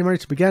 Since gay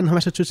marriage began,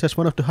 Massachusetts has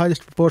one of the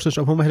highest proportions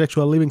of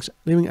homosexual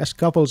living as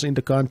couples in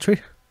the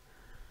country.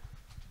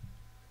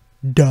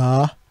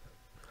 Duh.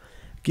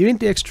 Given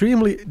the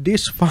extremely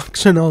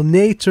dysfunctional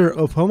nature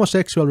of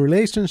homosexual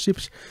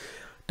relationships,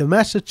 the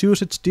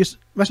Massachusetts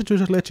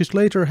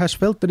legislature has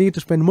felt the need to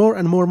spend more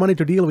and more money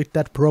to deal with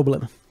that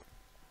problem.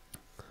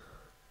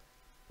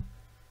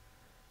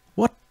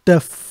 the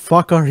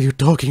fuck are you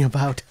talking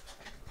about?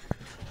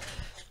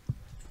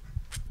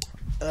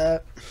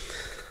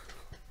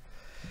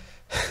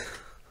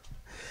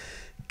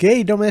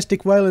 Gay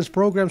domestic violence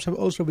programs have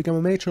also become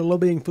a major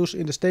lobbying push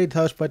in the State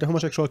House by the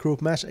homosexual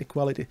group Mass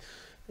Equality.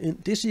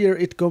 This year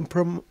it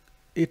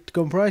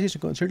comprises a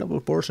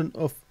considerable portion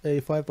of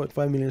a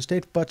 5.5 million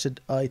state budget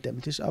item.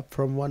 This is up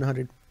from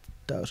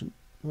 100,000.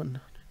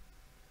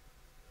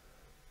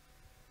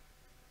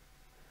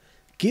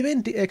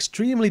 Given the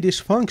extremely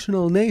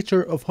dysfunctional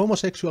nature of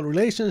homosexual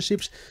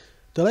relationships,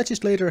 the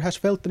legislator has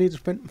felt the need to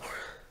spend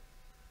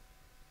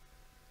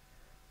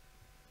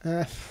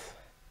more.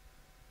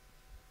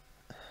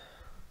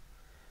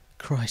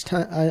 Christ,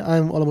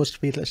 I'm almost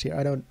speechless here.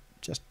 I don't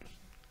just...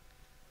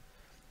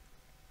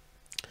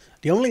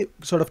 The only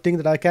sort of thing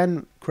that I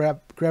can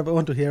grab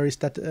onto here is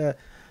that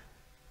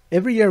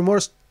every year more...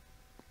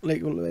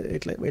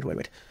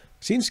 Wait.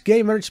 Since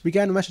gay marriage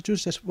began in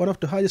Massachusetts, one of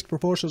the highest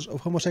proportions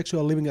of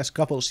homosexual living as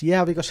couples.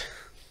 Yeah, because...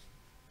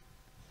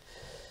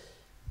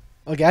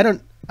 Okay, I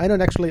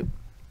don't actually...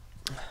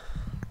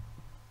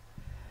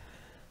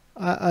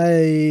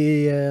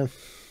 Well,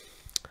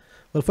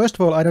 first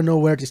of all, I don't know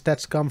where this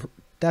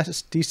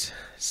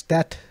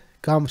stat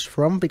comes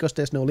from, because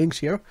there's no links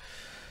here.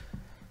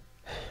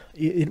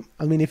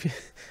 I mean, if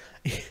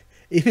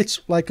it's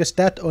like a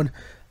stat on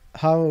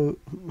how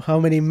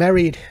many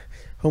married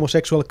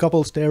homosexual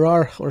couples there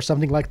are or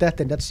something like that,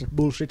 then that's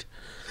bullshit.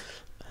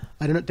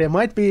 I don't know. There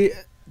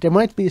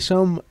might be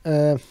some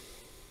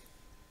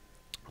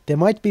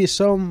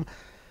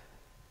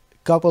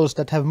couples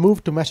that have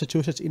moved to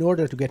Massachusetts in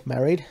order to get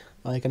married.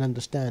 I can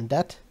understand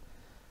that.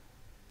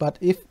 But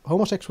if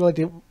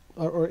homosexuality,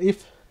 or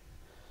if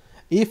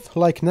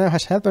like now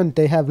has happened,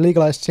 they have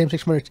legalized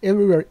same-sex marriage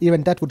everywhere,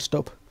 even that would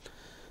stop.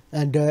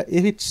 And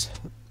if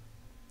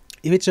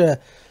it's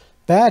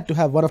bad to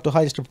have one of the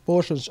highest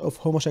proportions of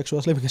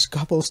homosexuals living as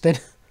couples, then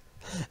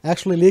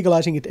actually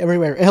legalizing it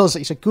everywhere else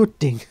is a good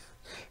thing,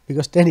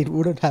 because then it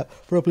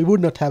probably would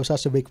not have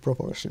such a big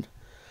proportion.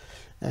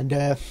 And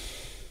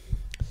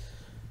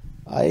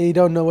I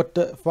don't know what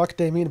the fuck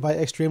they mean by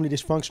extremely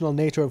dysfunctional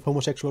nature of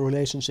homosexual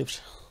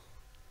relationships.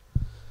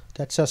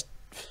 That's just...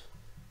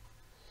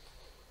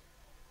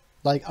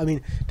 Like, I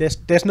mean,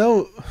 there's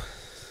no...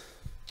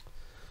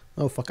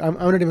 Oh fuck, I'm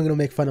not even gonna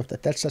make fun of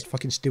that. That's just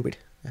fucking stupid.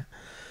 Yeah.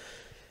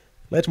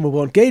 Let's move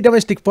on. Gay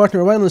domestic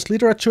partner violence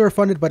literature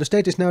funded by the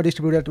state is now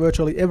distributed at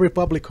virtually every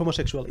public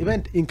homosexual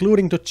event,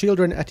 including to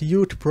children at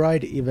youth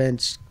pride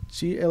events,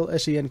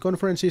 CLSEN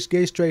conferences,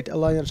 Gay Straight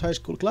Alliance high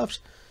school clubs,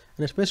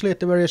 and especially at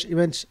the various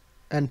events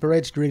and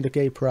parades during the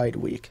Gay Pride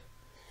Week.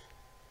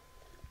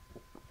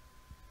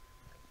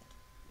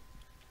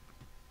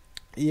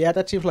 Yeah,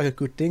 that seems like a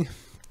good thing.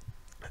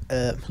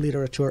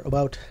 Literature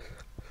about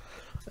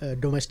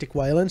domestic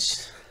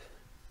violence.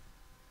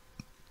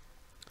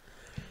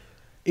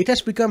 It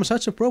has become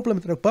such a problem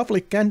that a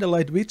public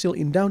candlelight vigil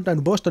in downtown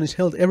Boston is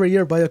held every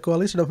year by a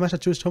coalition of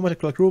Massachusetts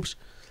homosexual groups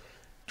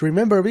to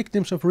remember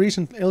victims of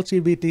recent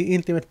LGBT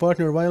intimate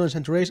partner violence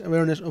and raise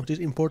awareness of this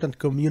important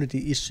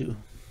community issue.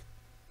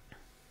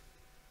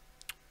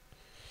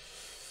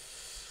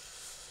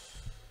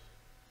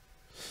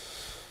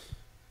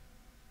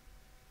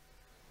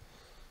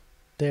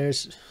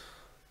 There's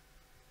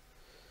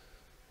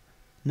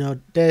no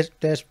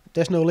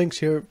links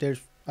here.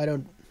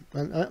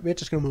 We're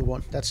just gonna move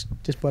on.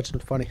 This part's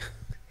not funny.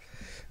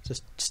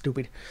 Just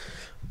stupid.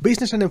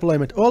 Business and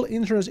employment. All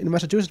insurance in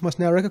Massachusetts must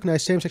now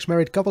recognize same-sex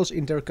married couples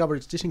in their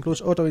coverage. This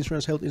includes auto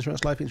insurance, health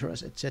insurance, life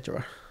insurance,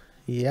 etc.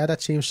 Yeah,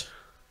 that seems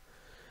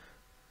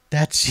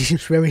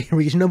very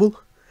reasonable.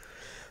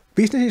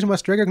 Businesses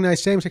must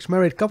recognize same-sex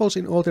married couples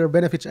in all their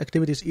benefits,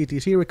 activities,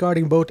 etc.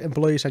 regarding both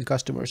employees and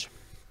customers.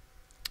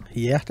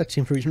 Yeah, that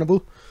seems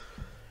reasonable.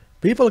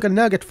 People can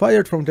now get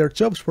fired from their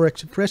jobs for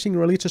expressing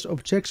religious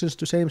objections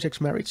to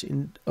same-sex marriage.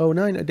 In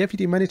 2009, a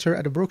deputy manager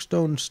at a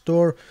Brookstone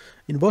store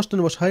in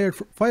Boston was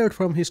fired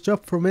from his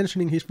job for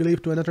mentioning his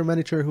belief to another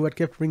manager who had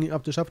kept bringing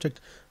up the subject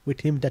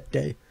with him that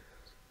day.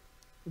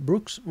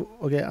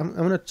 Okay, I'm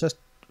gonna just...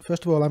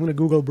 First of all, I'm gonna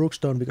Google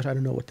Brookstone because I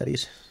don't know what that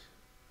is.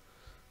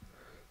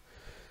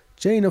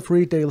 Chain of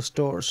retail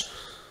stores.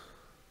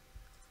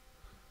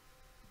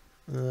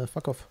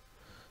 Fuck off.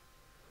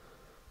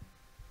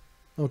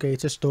 Okay,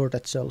 it's a store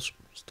that sells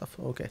stuff.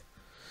 Okay.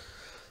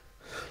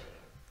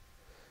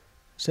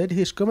 Said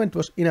his comment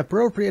was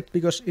inappropriate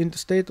because in the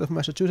state of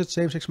Massachusetts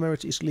same-sex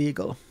marriage is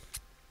legal.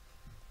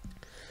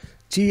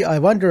 Gee, I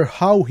wonder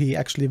how he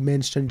actually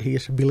mentioned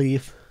his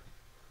belief.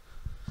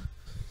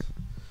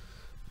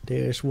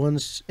 There's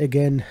once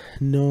again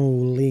no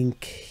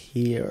link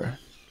here.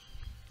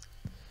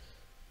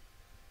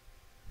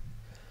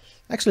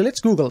 Actually, let's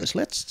Google this.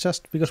 Let's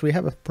just, because we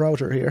have a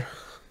browser here.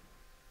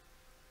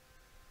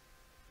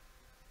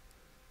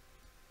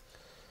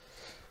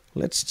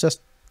 Let's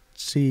just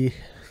see.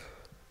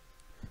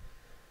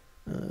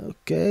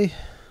 Okay.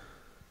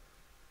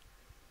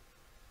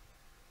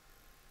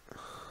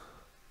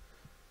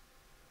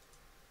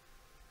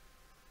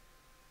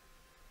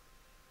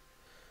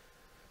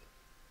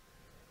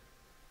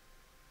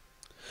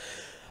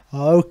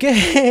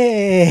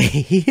 Okay,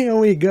 here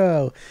we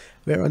go.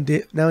 We're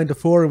now in the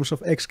forums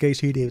of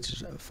XKCD, which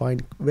is a fine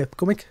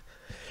webcomic.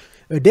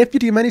 A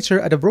deputy manager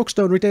at a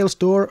Brookstone retail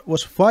store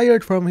was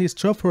fired from his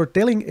job for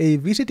telling a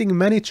visiting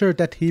manager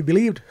that he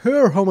believed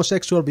her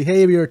homosexual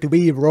behavior to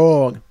be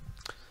wrong.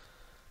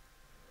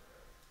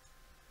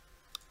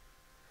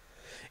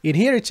 In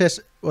here it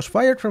says, was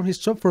fired from his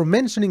job for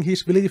mentioning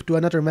his belief to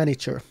another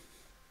manager.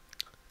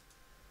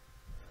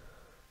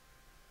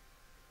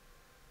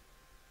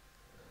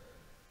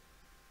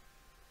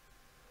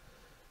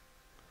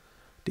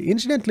 The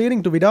incident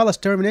leading to Vidala's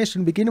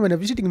termination began when a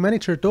visiting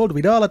manager told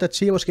Vidala that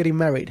she was getting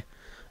married.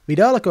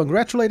 Vidala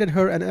congratulated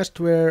her and asked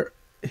where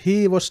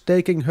he was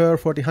taking her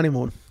for the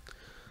honeymoon.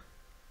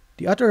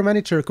 The other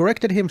manager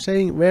corrected him,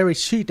 saying, "Where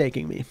is she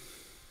taking me?"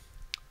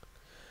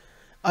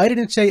 "I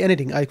didn't say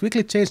anything. I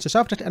quickly changed the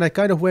subject and I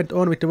kind of went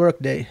on with the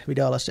workday,"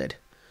 Vidala said.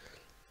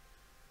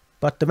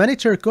 But the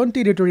manager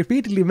continued to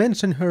repeatedly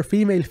mention her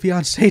female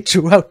fiancé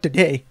throughout the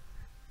day.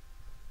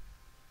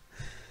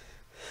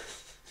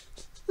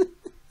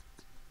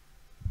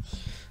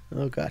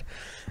 Oh god.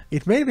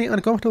 "It made me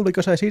uncomfortable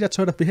because I see that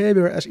sort of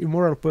behavior as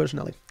immoral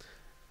personally.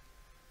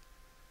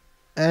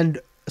 And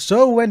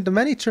so when the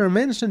manager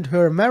mentioned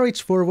her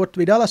marriage for what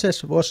Vidala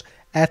says was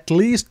at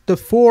least the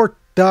 4th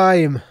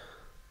time."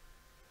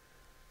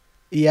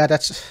 Yeah,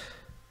 that's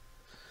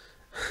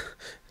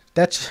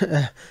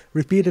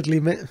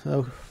repeatedly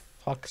oh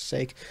fuck's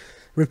sake.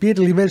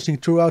 Repeatedly mentioning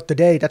throughout the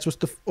day. That was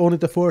only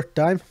the 4th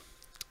time.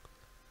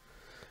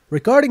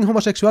 "Regarding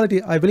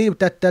homosexuality, I believe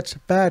that that's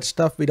bad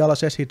stuff," Vidala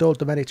says he told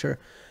the manager.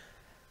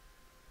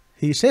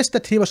 He says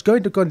that he was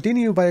going to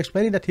continue by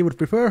explaining that he would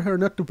prefer her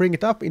not to bring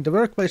it up in the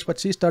workplace, but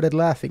she started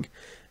laughing.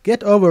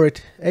 "Get over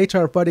it,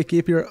 HR buddy,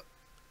 keep your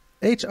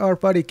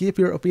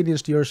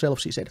opinions to yourself,"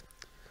 she said.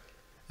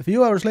 A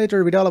few hours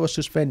later, Vidala was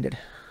suspended.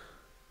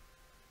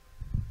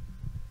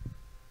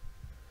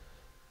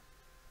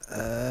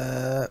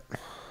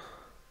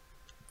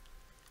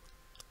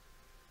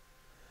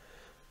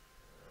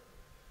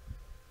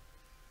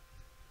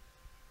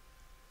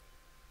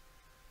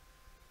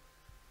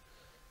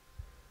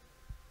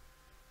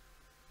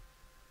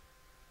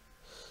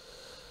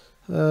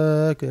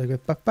 Okay.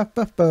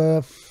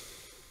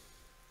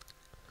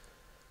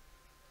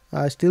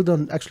 I still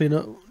don't actually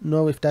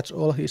know if that's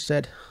all he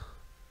said.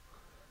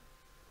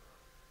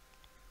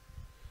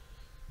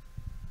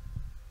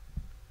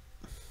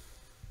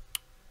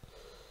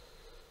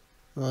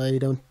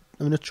 I'm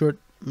not sure.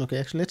 Okay,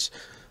 actually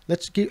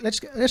let's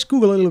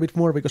Google a little bit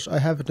more because I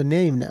have the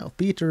name now.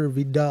 Peter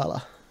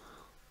Vidala.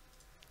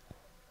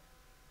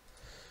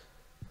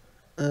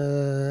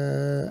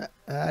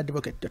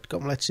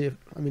 Advocate.com. Let's see.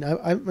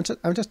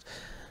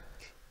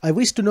 I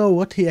wish to know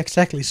what he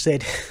exactly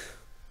said.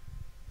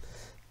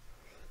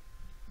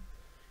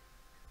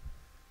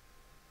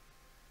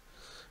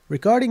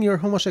 Regarding your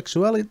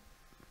homosexuality.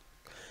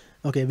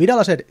 Okay,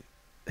 Vidala said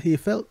he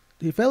felt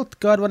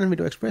God wanted me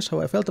to express how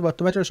I felt about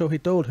the matter, so he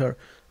told her,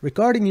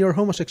 "Regarding your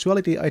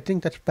homosexuality, I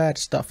think that's bad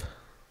stuff."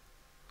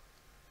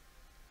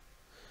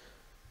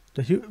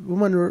 The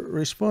woman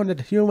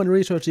responded, "Human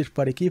resources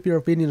buddy, keep your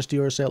opinions to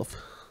yourself."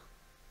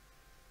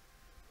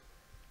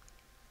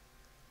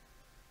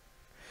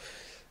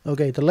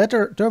 Okay, the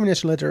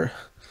termination letter.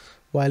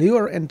 "While you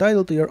are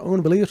entitled to your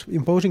own beliefs,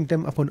 imposing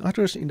them upon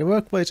others in the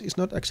workplace is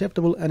not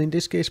acceptable, and in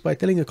this case by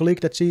telling a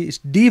colleague that she is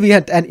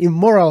deviant and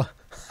immoral."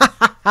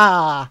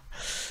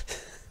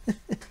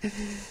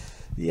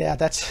 Yeah,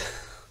 that's...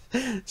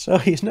 So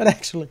he's not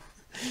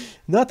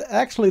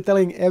actually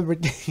telling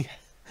everything.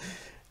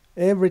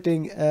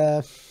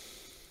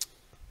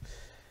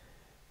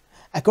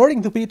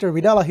 According to Peter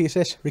Vidala, he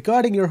says,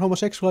 "Regarding your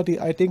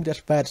homosexuality, I think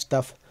that's bad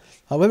stuff.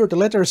 However, the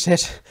letter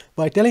says,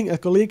 by telling a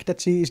colleague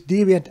that she is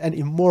deviant and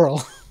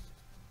immoral."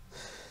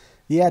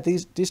 Yeah,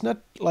 this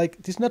not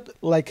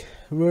like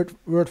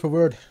word for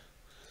word.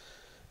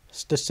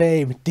 It's the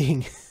same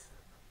thing.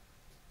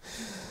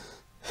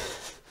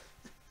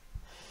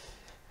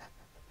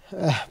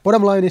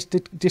 Bottom line is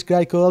that this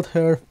guy called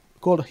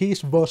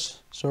his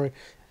boss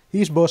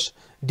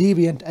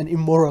deviant and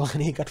immoral,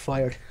 and he got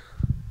fired.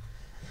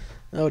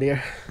 Oh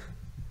dear.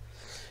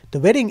 The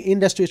wedding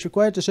industry is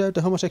required to serve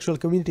the homosexual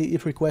community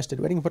if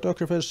requested. Wedding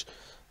photographers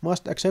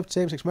must accept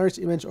same-sex marriage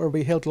events or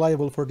be held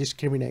liable for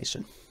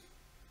discrimination.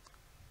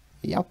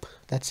 Yup,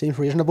 that seems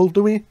reasonable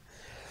to me.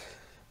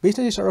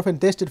 Businesses are often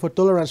tested for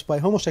tolerance by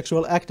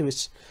homosexual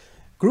activists.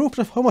 Groups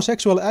of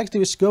homosexual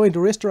activists go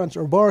into restaurants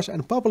or bars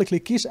and publicly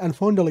kiss and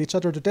fondle each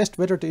other to test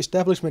whether the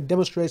establishment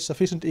demonstrates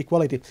sufficient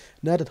equality,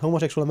 now that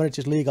homosexual marriage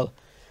is legal.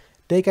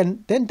 They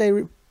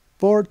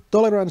report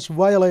tolerance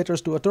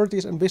violators to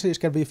authorities, and businesses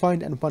can be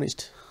fined and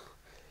punished.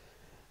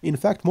 In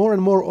fact, more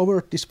and more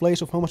overt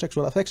displays of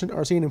homosexual affection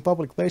are seen in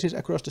public places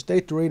across the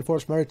state to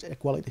reinforce marriage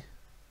equality.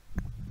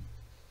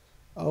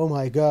 Oh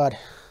my god.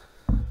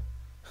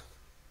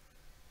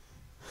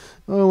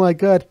 Oh my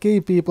god, gay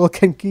people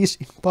can kiss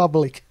in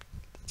public.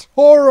 It's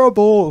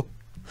horrible.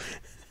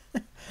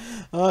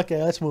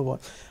 Okay, let's move on.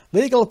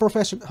 Legal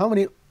profession.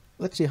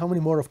 Let's see how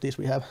many more of these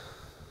we have.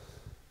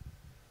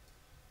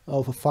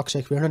 Oh, for fuck's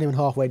sake, we're not even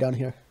halfway done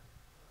here.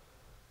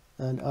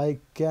 And I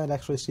can't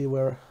actually see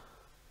where...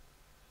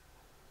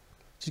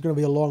 This is gonna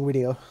be a long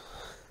video.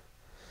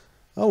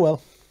 Oh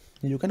well,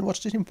 you can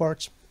watch this in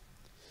parts.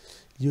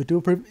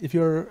 YouTube, if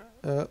you're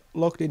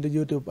logged into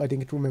YouTube, I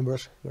think it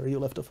remembers where you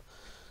left off.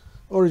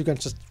 Or you can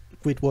just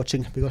quit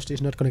watching, because this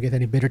is not gonna get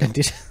any better than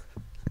this.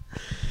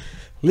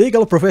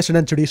 Legal profession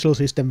and judicial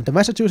system. The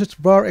Massachusetts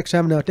bar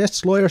exam now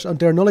tests lawyers on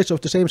their knowledge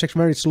of the same-sex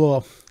marriage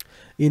law.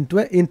 In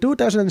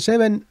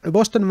 2007, a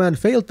Boston man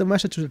failed the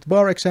Massachusetts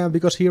bar exam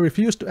because he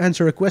refused to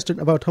answer a question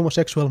about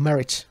homosexual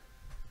marriage.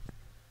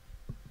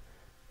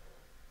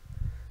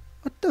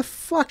 What the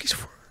fuck is...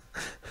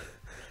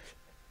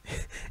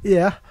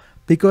 Yeah,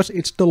 because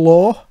it's the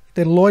law,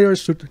 then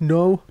lawyers should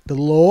know the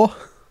law.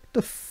 What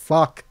the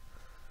fuck?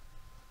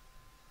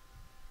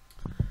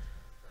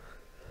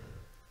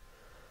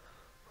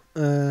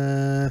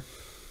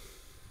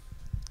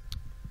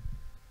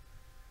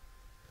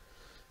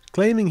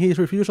 Claiming his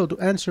refusal to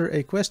answer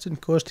a question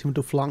caused him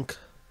to flunk.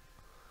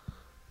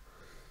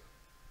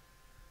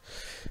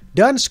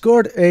 Dunn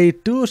scored a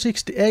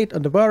 268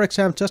 on the bar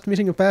exam, just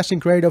missing a passing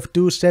grade of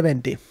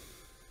 270.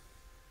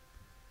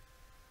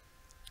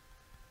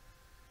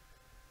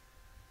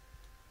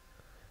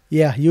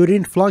 Yeah, you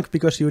didn't flunk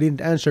because you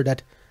didn't answer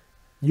that.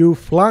 You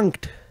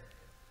flunked.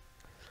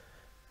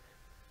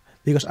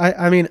 Because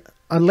I mean,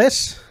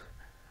 unless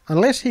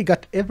he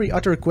got every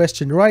other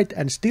question right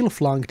and still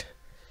flunked,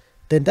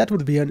 then that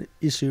would be an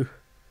issue.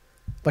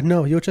 But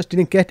no, you just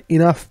didn't get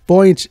enough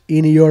points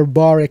in your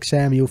bar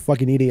exam, you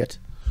fucking idiot.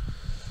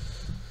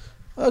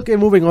 Okay,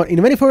 moving on.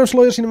 In many forms,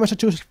 lawyers in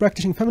Massachusetts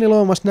practicing family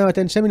law must now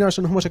attend seminars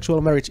on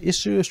homosexual marriage.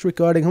 Issues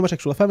regarding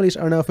homosexual families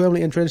are now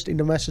firmly entrenched in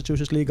the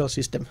Massachusetts legal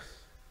system.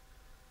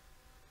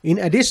 In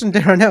addition,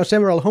 there are now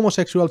several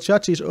homosexual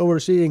judges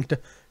overseeing the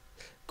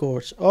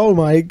courts. Oh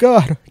my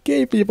god,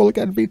 gay people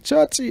can be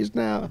judges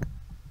now.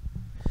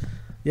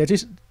 Yeah,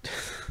 this...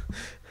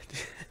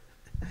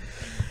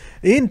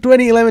 In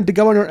 2011, the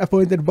governor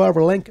appointed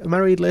Barbara Lenk, a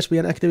married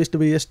lesbian activist, to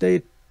be a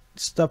state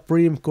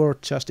Supreme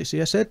Court justice. He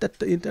has said that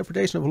the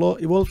interpretation of law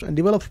evolves and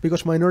develops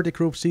because minority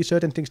groups see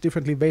certain things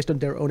differently based on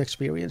their own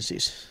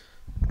experiences.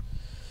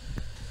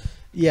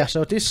 Yeah,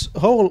 so this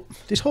whole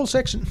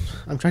section,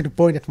 I'm trying to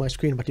point at my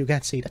screen, but you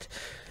can't see that.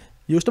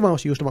 Use the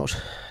mouse, use the mouse.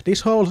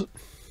 This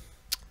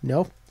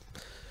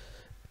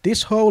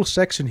whole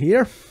section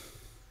here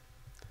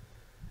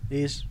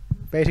is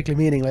basically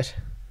meaningless,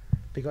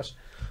 because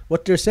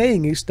what they're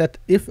saying is that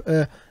if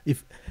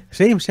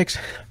same-sex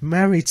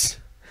marriage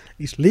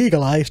is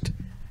legalized,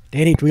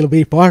 then it will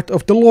be part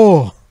of the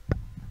law.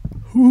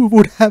 Who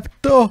would have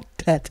thought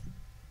that?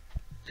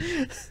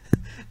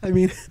 I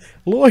mean,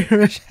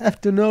 lawyers have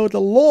to know the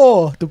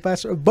law to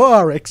pass a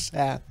bar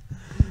exam.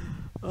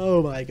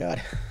 Oh my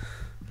god.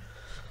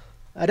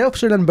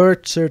 Adoption and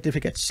birth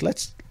certificates.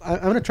 I'm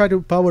gonna try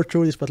to power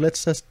through this, but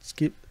let's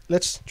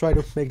try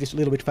to make this a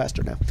little bit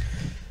faster now.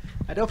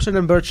 Adoption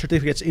and birth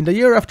certificates. In the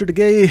year after the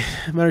gay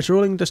marriage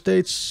ruling, the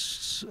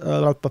states...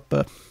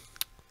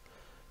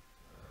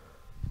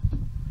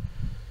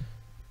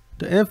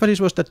 the emphasis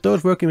was that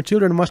those working with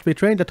children must be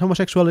trained that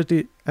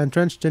homosexuality and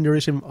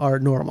transgenderism are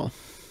normal.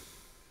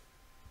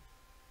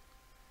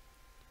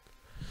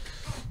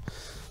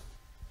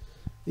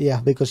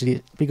 Yeah, because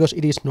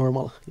it is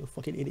normal, you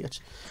fucking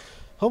idiots.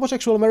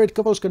 Homosexual married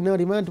couples can now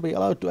demand to be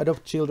allowed to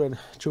adopt children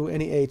through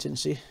any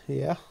agency.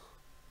 Yeah.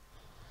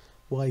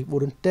 Why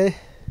wouldn't they?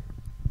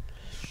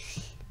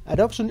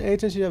 Adoption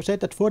agencies have said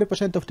that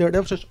 40% of their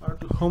adoptions are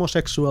to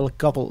homosexual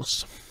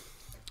couples.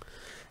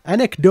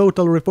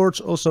 Anecdotal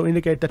reports also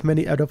indicate that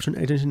many adoption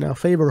agencies now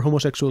favor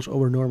homosexuals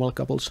over normal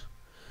couples.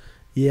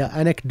 Yeah,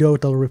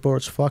 anecdotal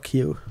reports, fuck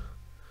you.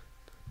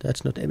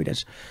 That's not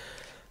evidence.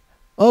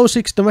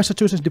 06, the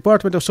Massachusetts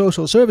Department of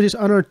Social Services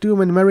honored two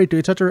men married to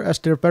each other as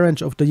their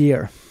parents of the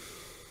year.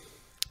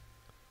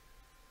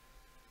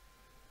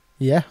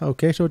 Yeah,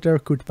 okay, so they're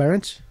good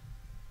parents.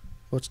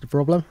 What's the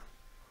problem?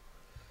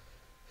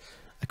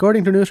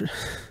 According to news...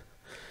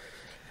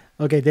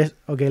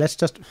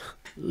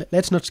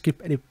 let's not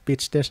skip any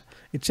bits.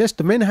 It says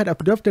the men had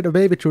adopted a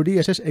baby through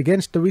DSS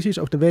against the wishes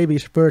of the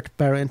baby's birth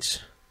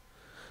parents.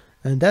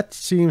 And that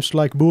seems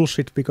like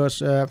bullshit,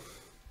 because...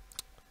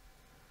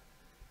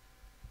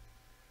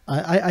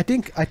 I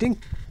think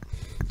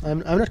I'm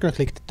not gonna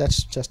click.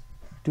 That's just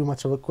too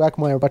much of a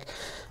quagmire. But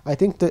I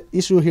think the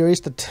issue here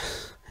is that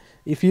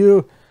if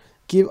you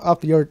give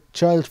up your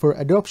child for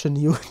adoption,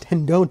 you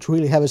then don't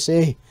really have a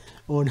say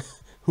on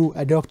who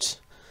adopts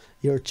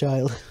your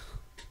child.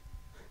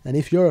 And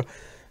if you're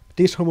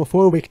this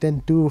homophobic,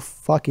 then do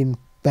fucking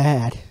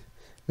bad.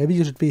 Maybe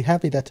you should be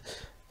happy that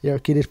your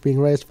kid is being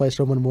raised by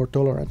someone more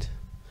tolerant.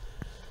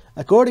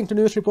 According to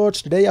news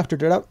reports, the day after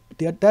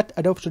that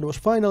adoption was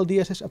final,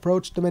 DSS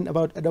approached the men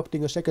about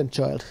adopting a second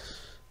child.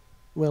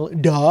 Well,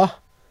 duh.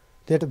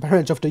 They're the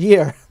parents of the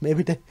year.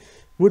 Maybe they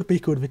would be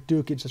good with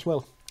two kids as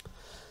well.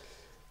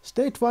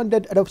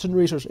 State-funded Adoption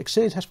Resource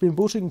Exchange has been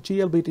pushing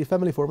GLBT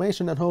family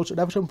formation and holds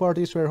adoption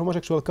parties where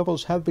homosexual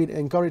couples have been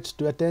encouraged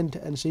to attend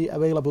and see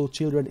available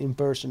children in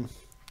person.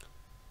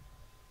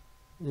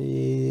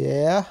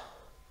 Yeah.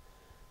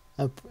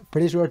 I'm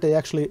pretty sure they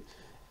actually...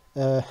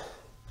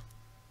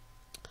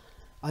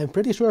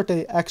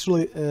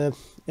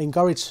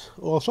 encourage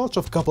all sorts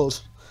of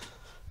couples.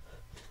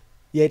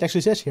 Yeah, it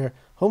actually says here,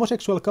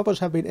 homosexual couples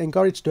have been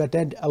encouraged to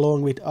attend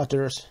along with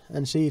others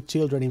and see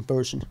children in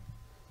person.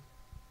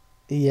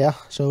 Yeah,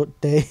 so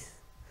they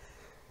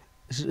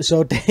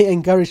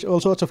encourage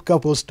all sorts of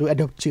couples to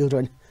adopt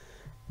children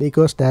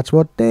because that's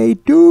what they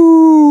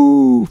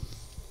do.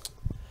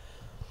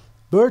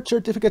 Birth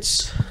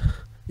certificates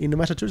in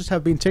Massachusetts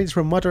have been changed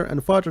from mother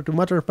and father to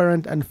mother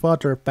parent and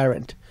father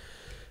parent.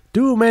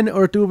 2 men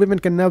or 2 women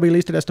can now be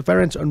listed as the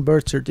parents on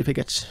birth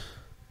certificates.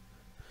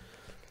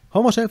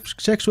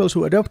 Homosexuals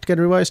who adopt can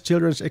revise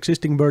children's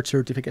existing birth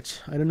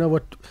certificates. I don't know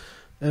what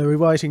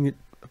revising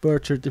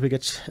birth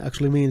certificates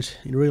actually means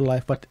in real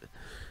life, but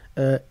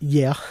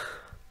yeah.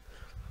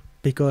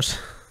 Because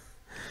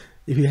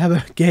if you have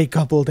a gay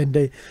couple, then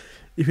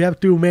if you have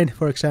 2 men,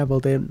 for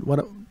example, then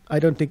I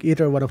don't think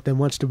either one of them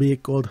wants to be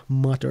called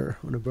mother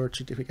on a birth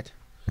certificate.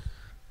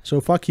 So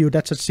fuck you,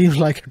 that just seems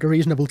like the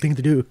reasonable thing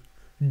to do.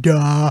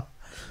 Duh.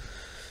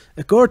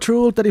 A court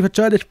ruled that if a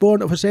child is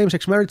born of a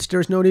same-sex marriage,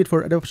 there is no need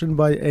for adoption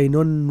by a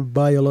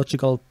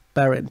non-biological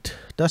parent.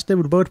 Thus, they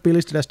would both be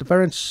listed as the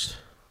parents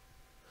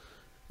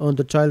on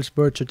the child's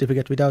birth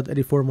certificate without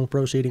any formal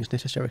proceedings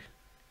necessary.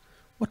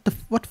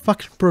 What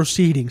fucking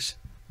proceedings?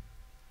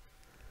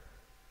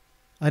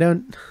 I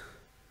don't...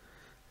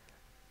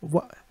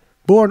 What?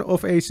 Born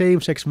of a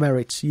same-sex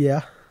marriage,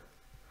 yeah.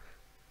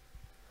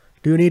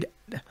 Do you need...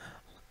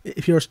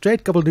 If you're a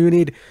straight couple, do you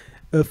need...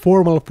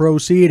 formal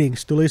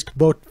proceedings to list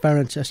both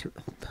parents as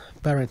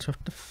parents? What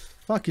the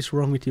fuck is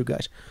wrong with you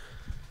guys?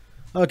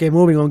 Okay,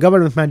 moving on.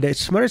 Government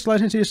mandates. Marriage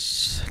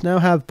licenses now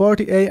have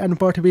Party A and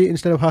Party B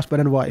instead of husband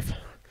and wife.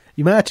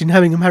 Imagine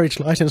having a marriage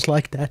license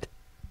like that.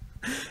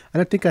 I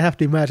don't think I have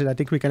to imagine. I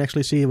think we can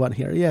actually see one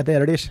here. Yeah,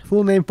 there it is.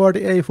 Full name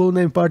Party A, full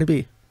name Party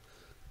B.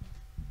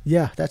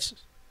 Yeah, that's...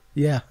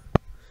 Yeah.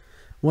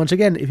 Once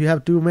again, if you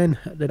have 2 men,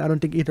 then I don't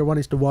think either one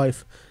is the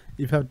wife.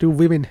 If you have 2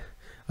 women...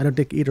 I don't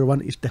think either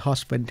one is the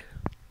husband.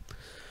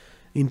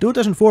 In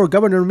 2004,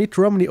 Governor Mitt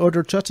Romney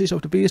ordered judges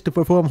of the peace to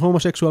perform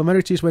homosexual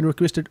marriages when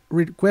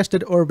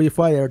requested or be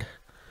fired.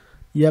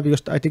 Yeah,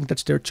 because I think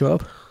that's their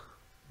job.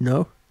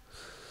 No.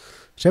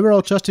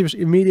 Several judges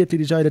immediately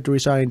decided to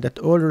resign. That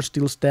order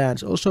still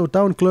stands. Also,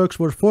 town clerks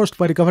were forced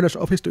by the governor's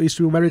office to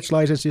issue marriage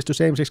licenses to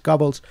same-sex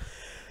couples.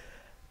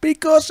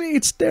 Because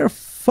it's their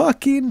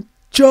fucking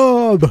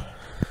job!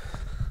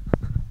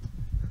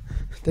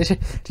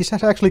 This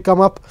has actually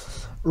come up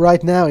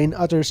right now in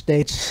other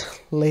states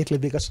lately,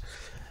 because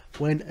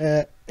when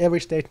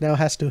every state now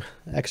has to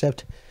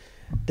accept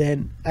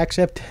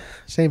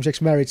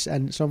same-sex marriage,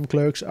 and some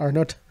clerks are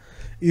not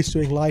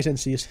issuing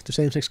licenses to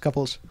same-sex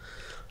couples,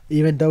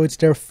 even though it's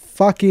their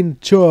fucking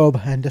job,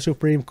 and the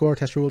Supreme Court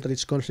has ruled that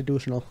it's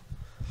constitutional.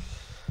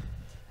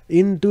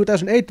 In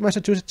 2008,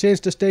 Massachusetts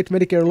changed the state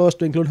Medicare laws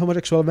to include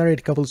homosexual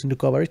married couples into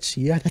coverage.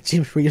 Yeah, that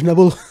seems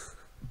reasonable.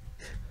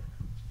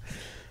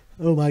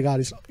 Oh my god,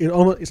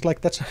 it's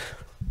like that's a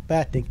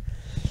bad thing.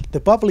 The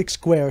public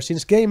square.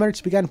 Since gay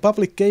marriage began,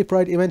 public gay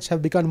pride events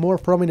have become more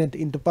prominent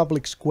in the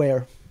public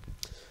square.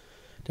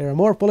 There are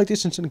more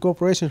politicians and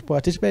corporations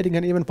participating,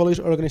 and even police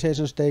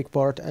organizations take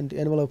part, and the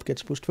envelope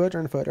gets pushed further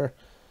and further.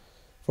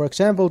 For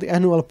example, the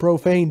annual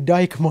Profane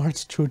Dyke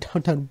March through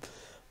downtown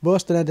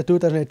Boston and the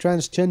 2008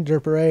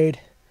 Transgender Parade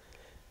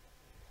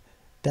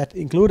that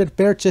included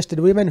bare-chested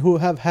women who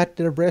have had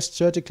their breasts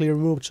surgically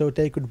removed so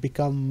they could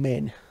become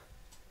men.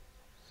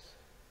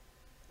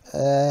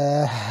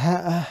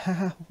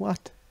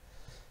 What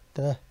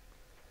the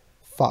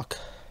fuck?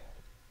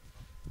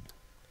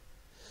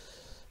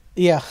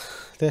 Yeah,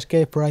 there's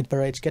gay pride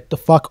parades. Get the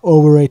fuck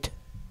over it.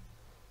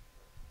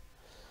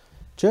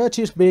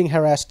 Churches being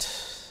harassed.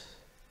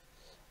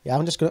 Yeah,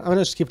 I'm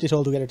gonna skip this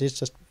all together. This is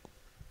just...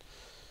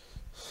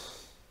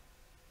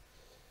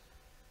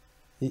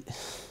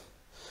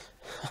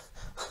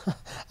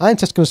 I'm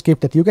just gonna skip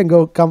that. You can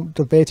come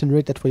to the page and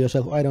read that for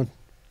yourself. I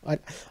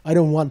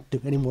don't want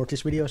to anymore.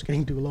 This video is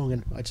getting too long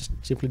and I just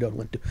simply don't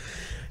want to.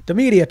 The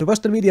media. The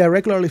Boston media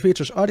regularly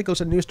features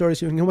articles and news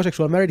stories using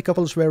homosexual married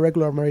couples where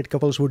regular married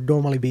couples would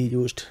normally be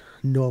used.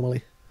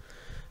 Normally.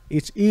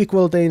 It's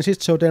equal, they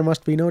insist, so there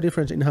must be no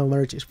difference in how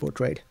marriage is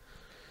portrayed.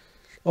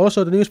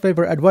 Also, the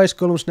newspaper advice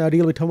columns now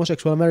deal with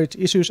homosexual marriage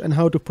issues and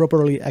how to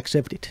properly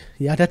accept it.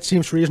 Yeah, that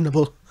seems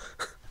reasonable.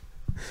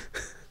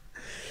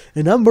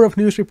 A number of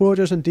news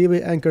reporters and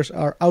TV anchors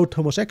are out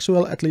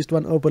homosexual, at least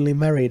one openly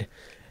married,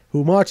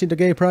 who march into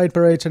gay pride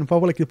parades and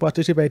publicly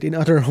participate in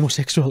other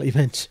homosexual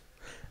events.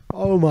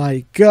 Oh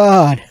my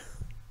god!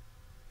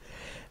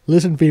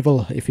 Listen,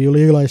 people, if you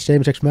legalize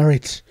same-sex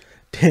marriage,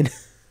 then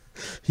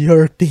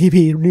your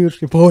TV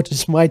news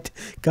reporters might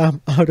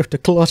come out of the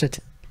closet.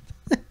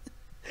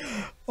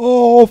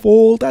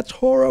 Awful, that's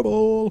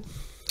horrible.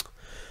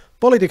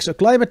 Politics. A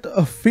climate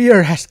of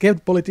fear has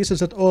kept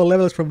politicians at all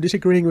levels from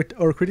disagreeing with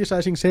or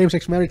criticizing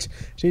same-sex marriage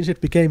since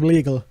it became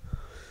legal.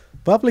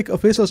 Public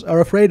officials are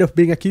afraid of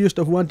being accused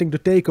of wanting to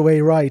take away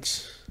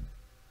rights.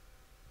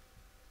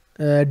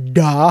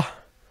 Duh.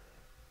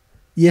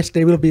 Yes,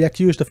 they will be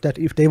accused of that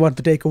if they want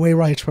to take away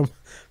rights from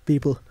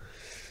people.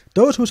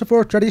 Those who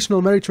support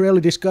traditional marriage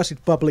rarely discuss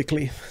it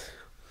publicly.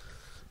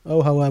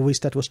 Oh, how I wish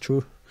that was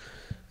true.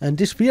 And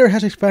this fear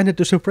has expanded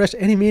to suppress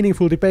any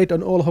meaningful debate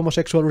on all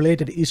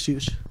homosexual-related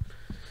issues.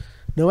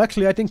 No,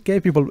 actually, I think gay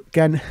people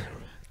can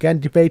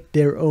debate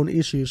their own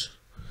issues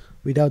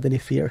without any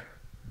fear.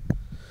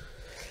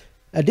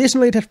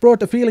 Additionally, it has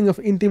brought a feeling of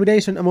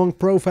intimidation among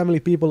pro-family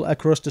people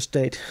across the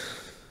state.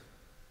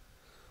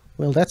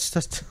 Well, that's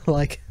just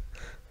like...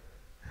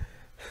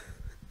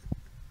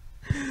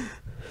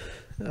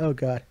 oh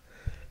god.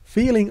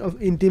 Feeling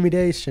of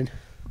intimidation.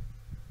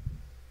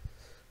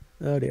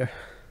 Oh dear.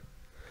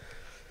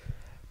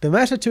 The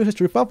Massachusetts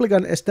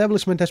Republican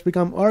establishment has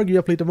become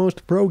arguably the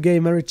most pro-gay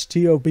marriage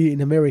GOP in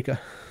America.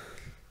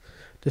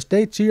 The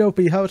state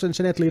GOP House and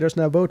Senate leaders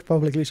now both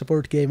publicly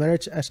support gay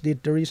marriage, as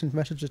did the recent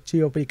Massachusetts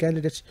GOP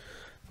candidates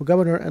for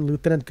governor and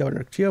lieutenant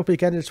governor. GOP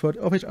candidates for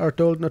office are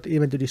told not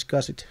even to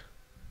discuss it.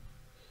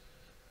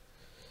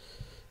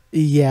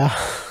 Yeah.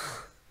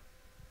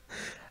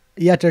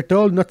 Yeah, they're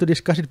told not to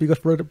discuss it because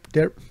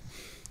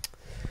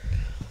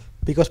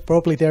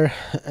probably their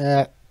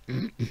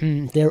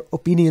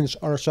opinions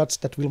are such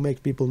that will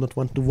make people not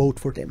want to vote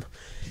for them.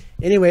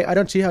 Anyway, I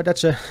don't see how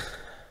that's a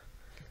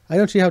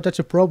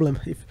problem.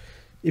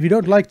 If you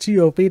don't like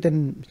GOP,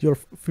 then you're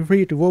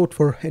free to vote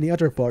for any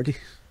other party.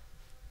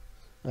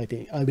 I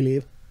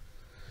believe.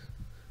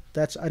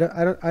 I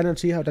don't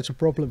see how that's a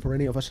problem for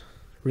any of us,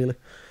 really.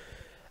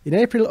 In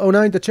April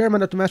 2009, the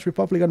chairman of the Mass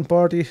Republican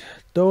Party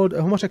told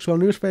a homosexual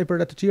newspaper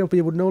that the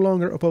GOP would no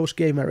longer oppose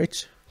gay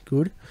marriage.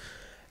 Good.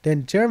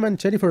 Then Chairman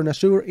Jennifer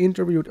Nasur,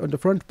 interviewed on the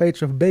front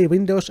page of Bay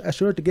Windows,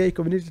 assured the gay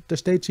community that the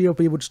state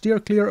GOP would steer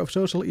clear of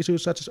social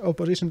issues such as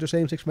opposition to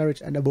same-sex marriage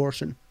and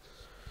abortion.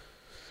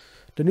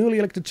 The newly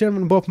elected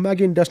chairman Bob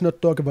Maggin does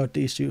not talk about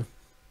the issue.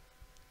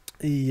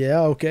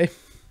 Yeah, okay.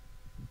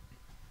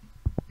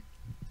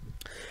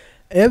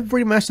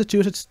 Every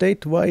Massachusetts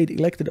statewide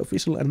elected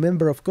official and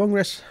member of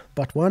Congress,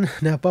 but one,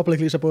 now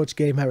publicly supports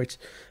gay marriage.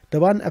 The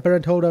one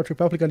apparent holdout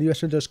Republican U.S.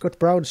 Senator Scott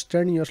Brown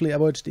strenuously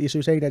avoids the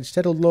issue, saying that it's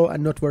settled law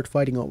and not worth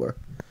fighting over.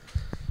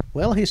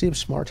 Well, he seems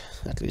smart,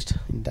 at least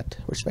in that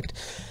respect.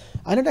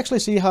 I don't actually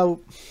see how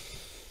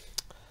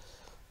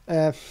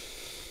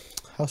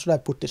should I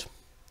put this?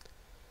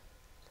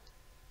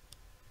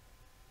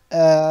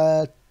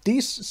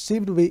 These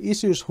seem to be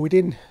issues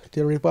within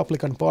the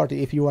Republican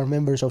Party if you are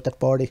members of that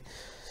party.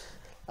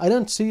 I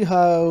don't see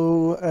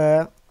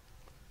how...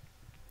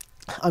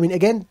 I mean,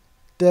 again,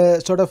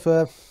 the sort of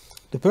the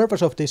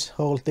purpose of this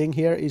whole thing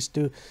here is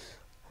to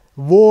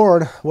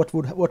warn what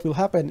will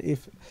happen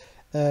if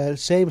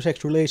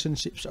same-sex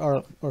relationships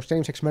or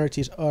same-sex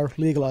marriages are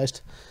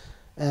legalized.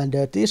 And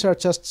these are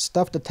just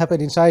stuff that happen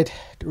inside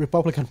the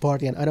Republican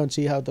Party, and I don't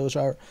see how those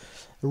are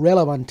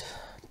relevant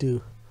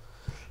to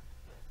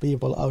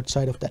people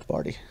outside of that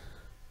party.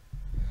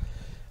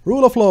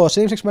 Rule of law.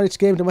 Same-sex marriage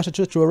came to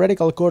Massachusetts through a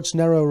radical court's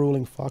narrow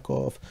ruling. Fuck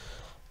off.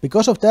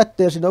 Because of that,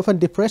 there's an often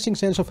depressing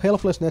sense of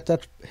helplessness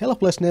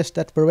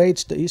that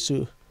pervades the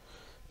issue.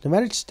 The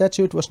marriage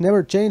statute was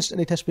never changed, and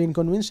it has been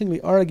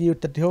convincingly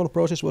argued that the whole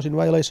process was in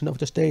violation of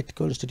the state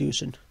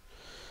constitution.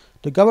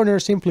 The governor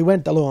simply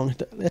went along.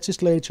 The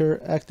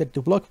legislature acted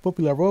to block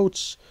popular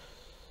votes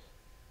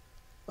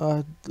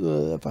on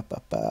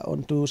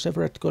two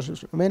separate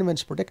constitutional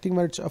amendments protecting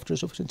marriage after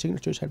sufficient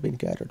signatures had been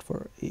gathered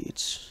for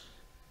each.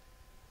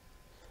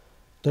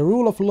 The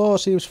rule of law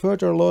seems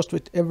further lost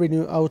with every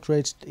new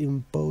outrage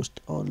imposed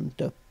on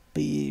the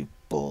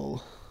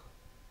people.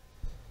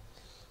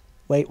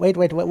 Wait.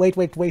 The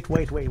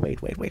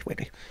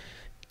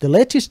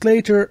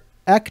legislature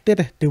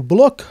acted to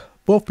block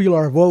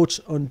popular votes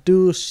on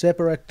two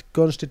separate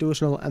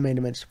constitutional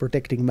amendments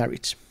protecting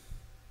marriage,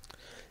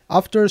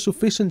 after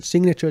sufficient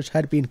signatures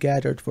had been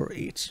gathered for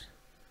each.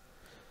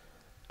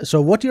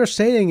 So what you're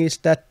saying is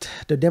that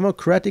the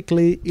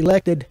democratically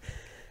elected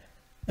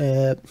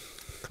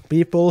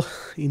people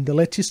in the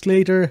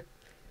legislature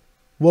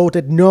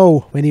voted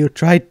no when you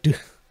tried to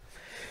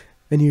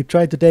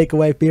take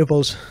away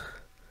people's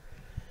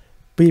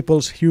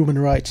human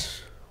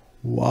rights.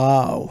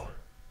 Wow.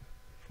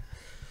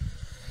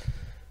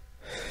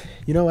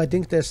 You know, I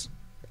think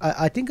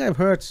I've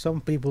heard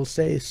some people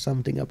say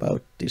something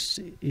about this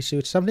issue.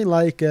 It's something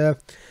like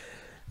that,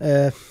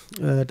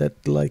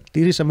 like,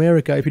 this is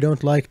America. If you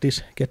don't like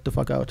this, get the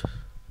fuck out,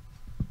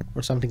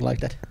 or something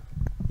like that.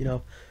 You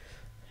know,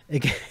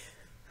 again.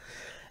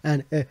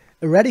 And a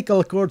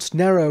radical court's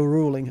narrow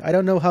ruling. I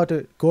don't know how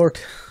the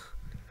court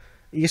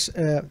is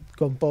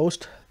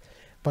composed,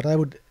 but I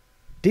would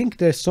think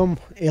there's some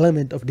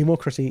element of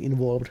democracy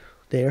involved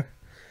there.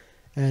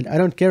 And I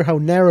don't care how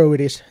narrow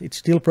it is. It's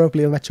still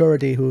probably a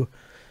majority who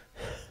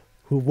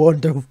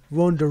won the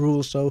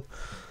rule. So,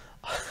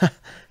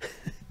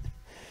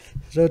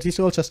 so it's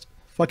all just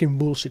fucking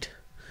bullshit.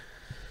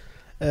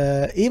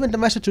 Even the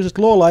Massachusetts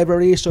Law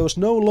Library shows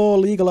no law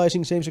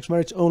legalizing same-sex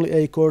marriage, only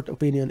a court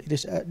opinion. It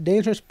is a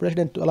dangerous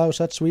precedent to allow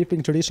such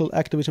sweeping traditional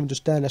activism to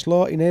stand as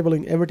law,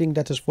 enabling everything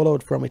that has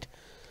followed from it.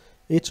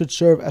 It should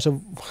serve as a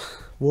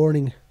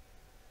warning.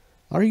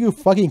 Are you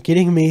fucking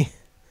kidding me?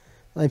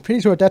 I'm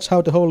pretty sure that's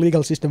how the whole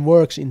legal system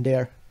works in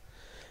there.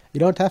 You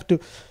don't have to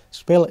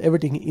spell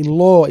everything in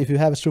law if you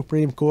have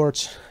Supreme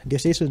Court's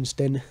decisions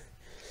then.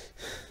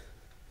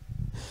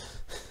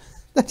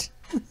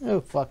 Oh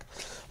fuck.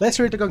 Let's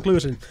read the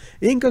conclusion.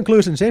 In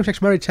conclusion,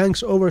 same-sex marriage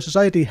hangs over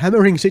society,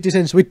 hammering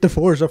citizens with the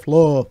force of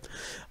law.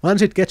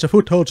 Once it gets a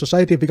foothold,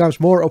 society becomes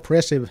more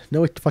oppressive.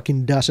 No, it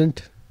fucking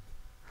doesn't.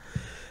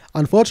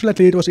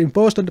 Unfortunately, it was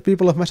imposed on the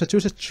people of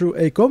Massachusetts through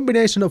a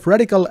combination of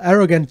radical,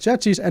 arrogant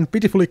judges and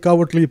pitifully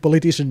cowardly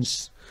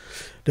politicians.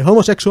 The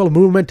homosexual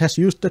movement has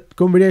used that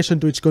combination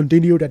to its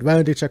continued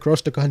advantage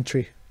across the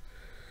country.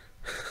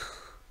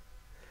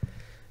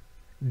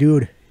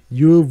 Dude,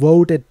 you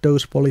voted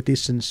those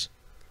politicians.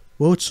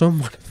 Vote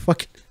someone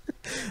fucking...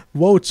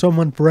 Vote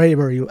someone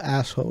braver, you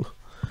asshole.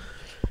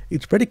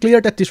 It's pretty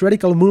clear that this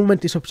radical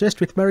movement is obsessed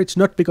with marriage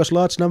not because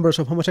large numbers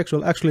of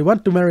homosexuals actually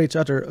want to marry each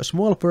other, a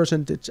small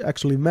percentage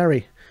actually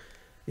marry.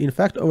 In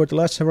fact, over the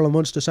last several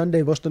months, the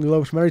Sunday Boston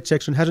Globe's marriage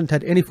section hasn't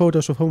had any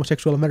photos of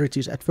homosexual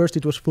marriages. At first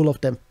it was full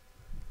of them.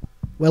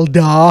 Well,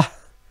 duh.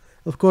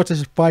 Of course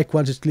there's a spike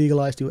once it's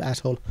legalized, you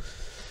asshole.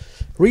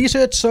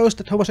 Research shows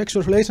that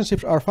homosexual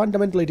relationships are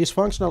fundamentally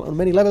dysfunctional on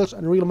many levels,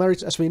 and real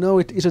marriage as we know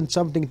it isn't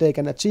something they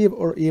can achieve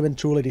or even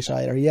truly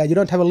desire. Yeah, you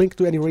don't have a link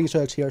to any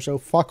research here, so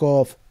fuck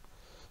off.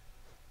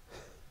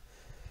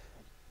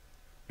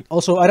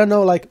 Also, I don't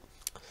know, like,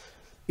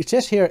 it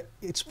says here,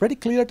 it's pretty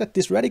clear that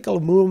this radical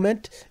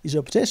movement is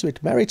obsessed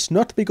with marriage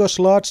not because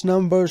large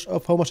numbers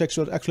of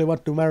homosexuals actually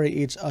want to marry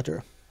each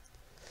other.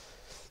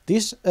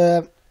 This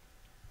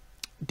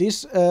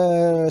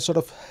sort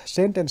of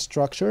sentence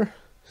structure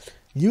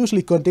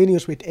usually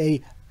continues with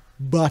a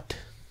but,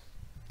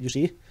 you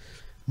see?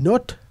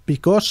 Not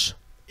because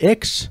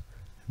X,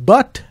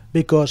 but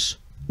because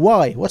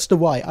Y. What's the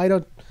Y?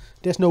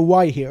 There's no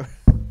Y here.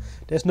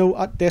 There's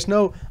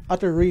no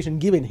other reason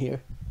given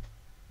here.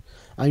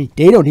 I mean,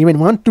 they don't even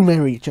want to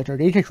marry each other.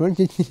 They just want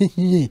to...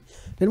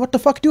 Then what the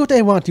fuck do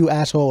they want, you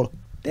asshole?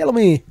 Tell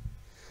me.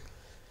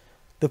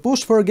 The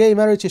push for gay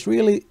marriage is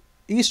really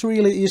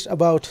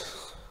about...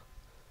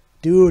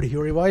 Dude,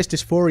 you revised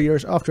this 4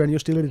 years after and you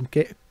still didn't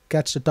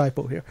catch the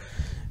typo here.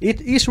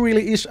 It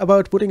is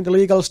about putting the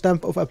legal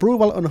stamp of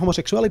approval on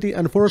homosexuality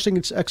and forcing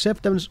its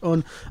acceptance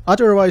on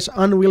otherwise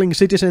unwilling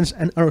citizens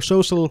and our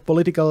social,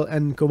 political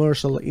and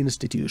commercial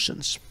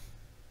institutions.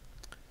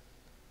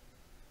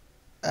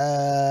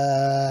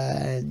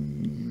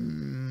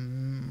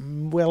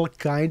 Well,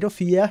 kind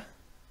of, yeah.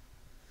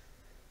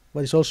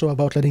 But it's also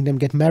about letting them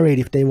get married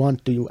if they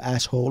want to, you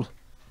asshole.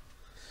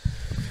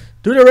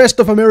 To the rest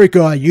of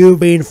America, you've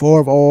been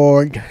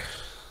forewarned.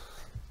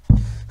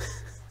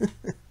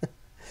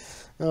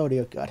 Oh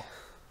dear God.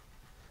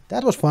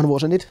 That was fun,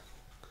 wasn't it?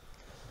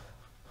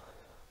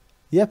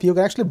 Yep, you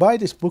can actually buy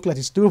this booklet.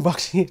 It's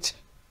 $2 each.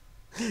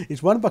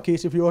 It's $1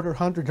 each if you order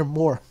 100 or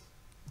more.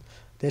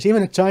 There's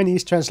even a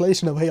Chinese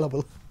translation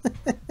available.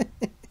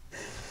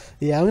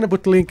 Yeah, I'm gonna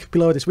put the link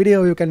below this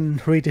video. You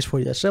can read this for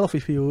yourself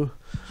if you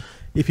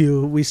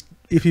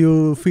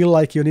feel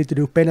like you need to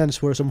do penance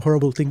for some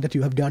horrible thing that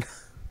you have done.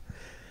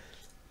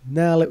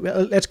 Now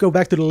let's go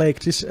back to the lake.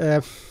 This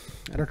I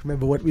don't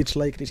remember which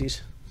lake this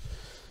is,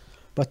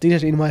 but this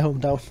is in my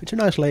hometown. It's a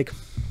nice lake.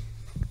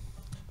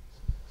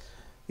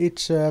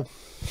 It's oh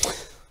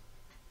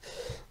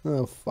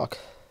fuck.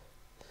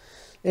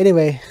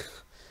 Anyway,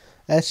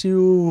 as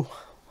you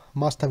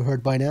must have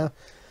heard by now,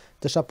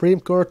 the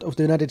Supreme Court of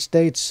the United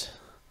States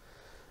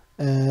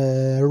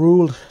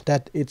ruled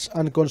that it's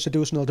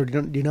unconstitutional to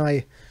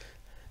deny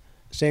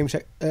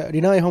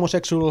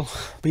homosexual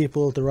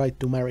people the right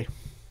to marry.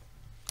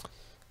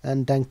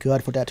 And thank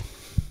God for that.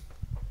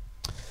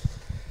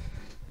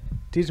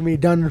 This is me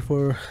done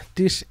for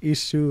this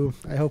issue.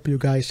 I hope you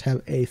guys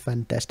have a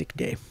fantastic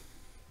day.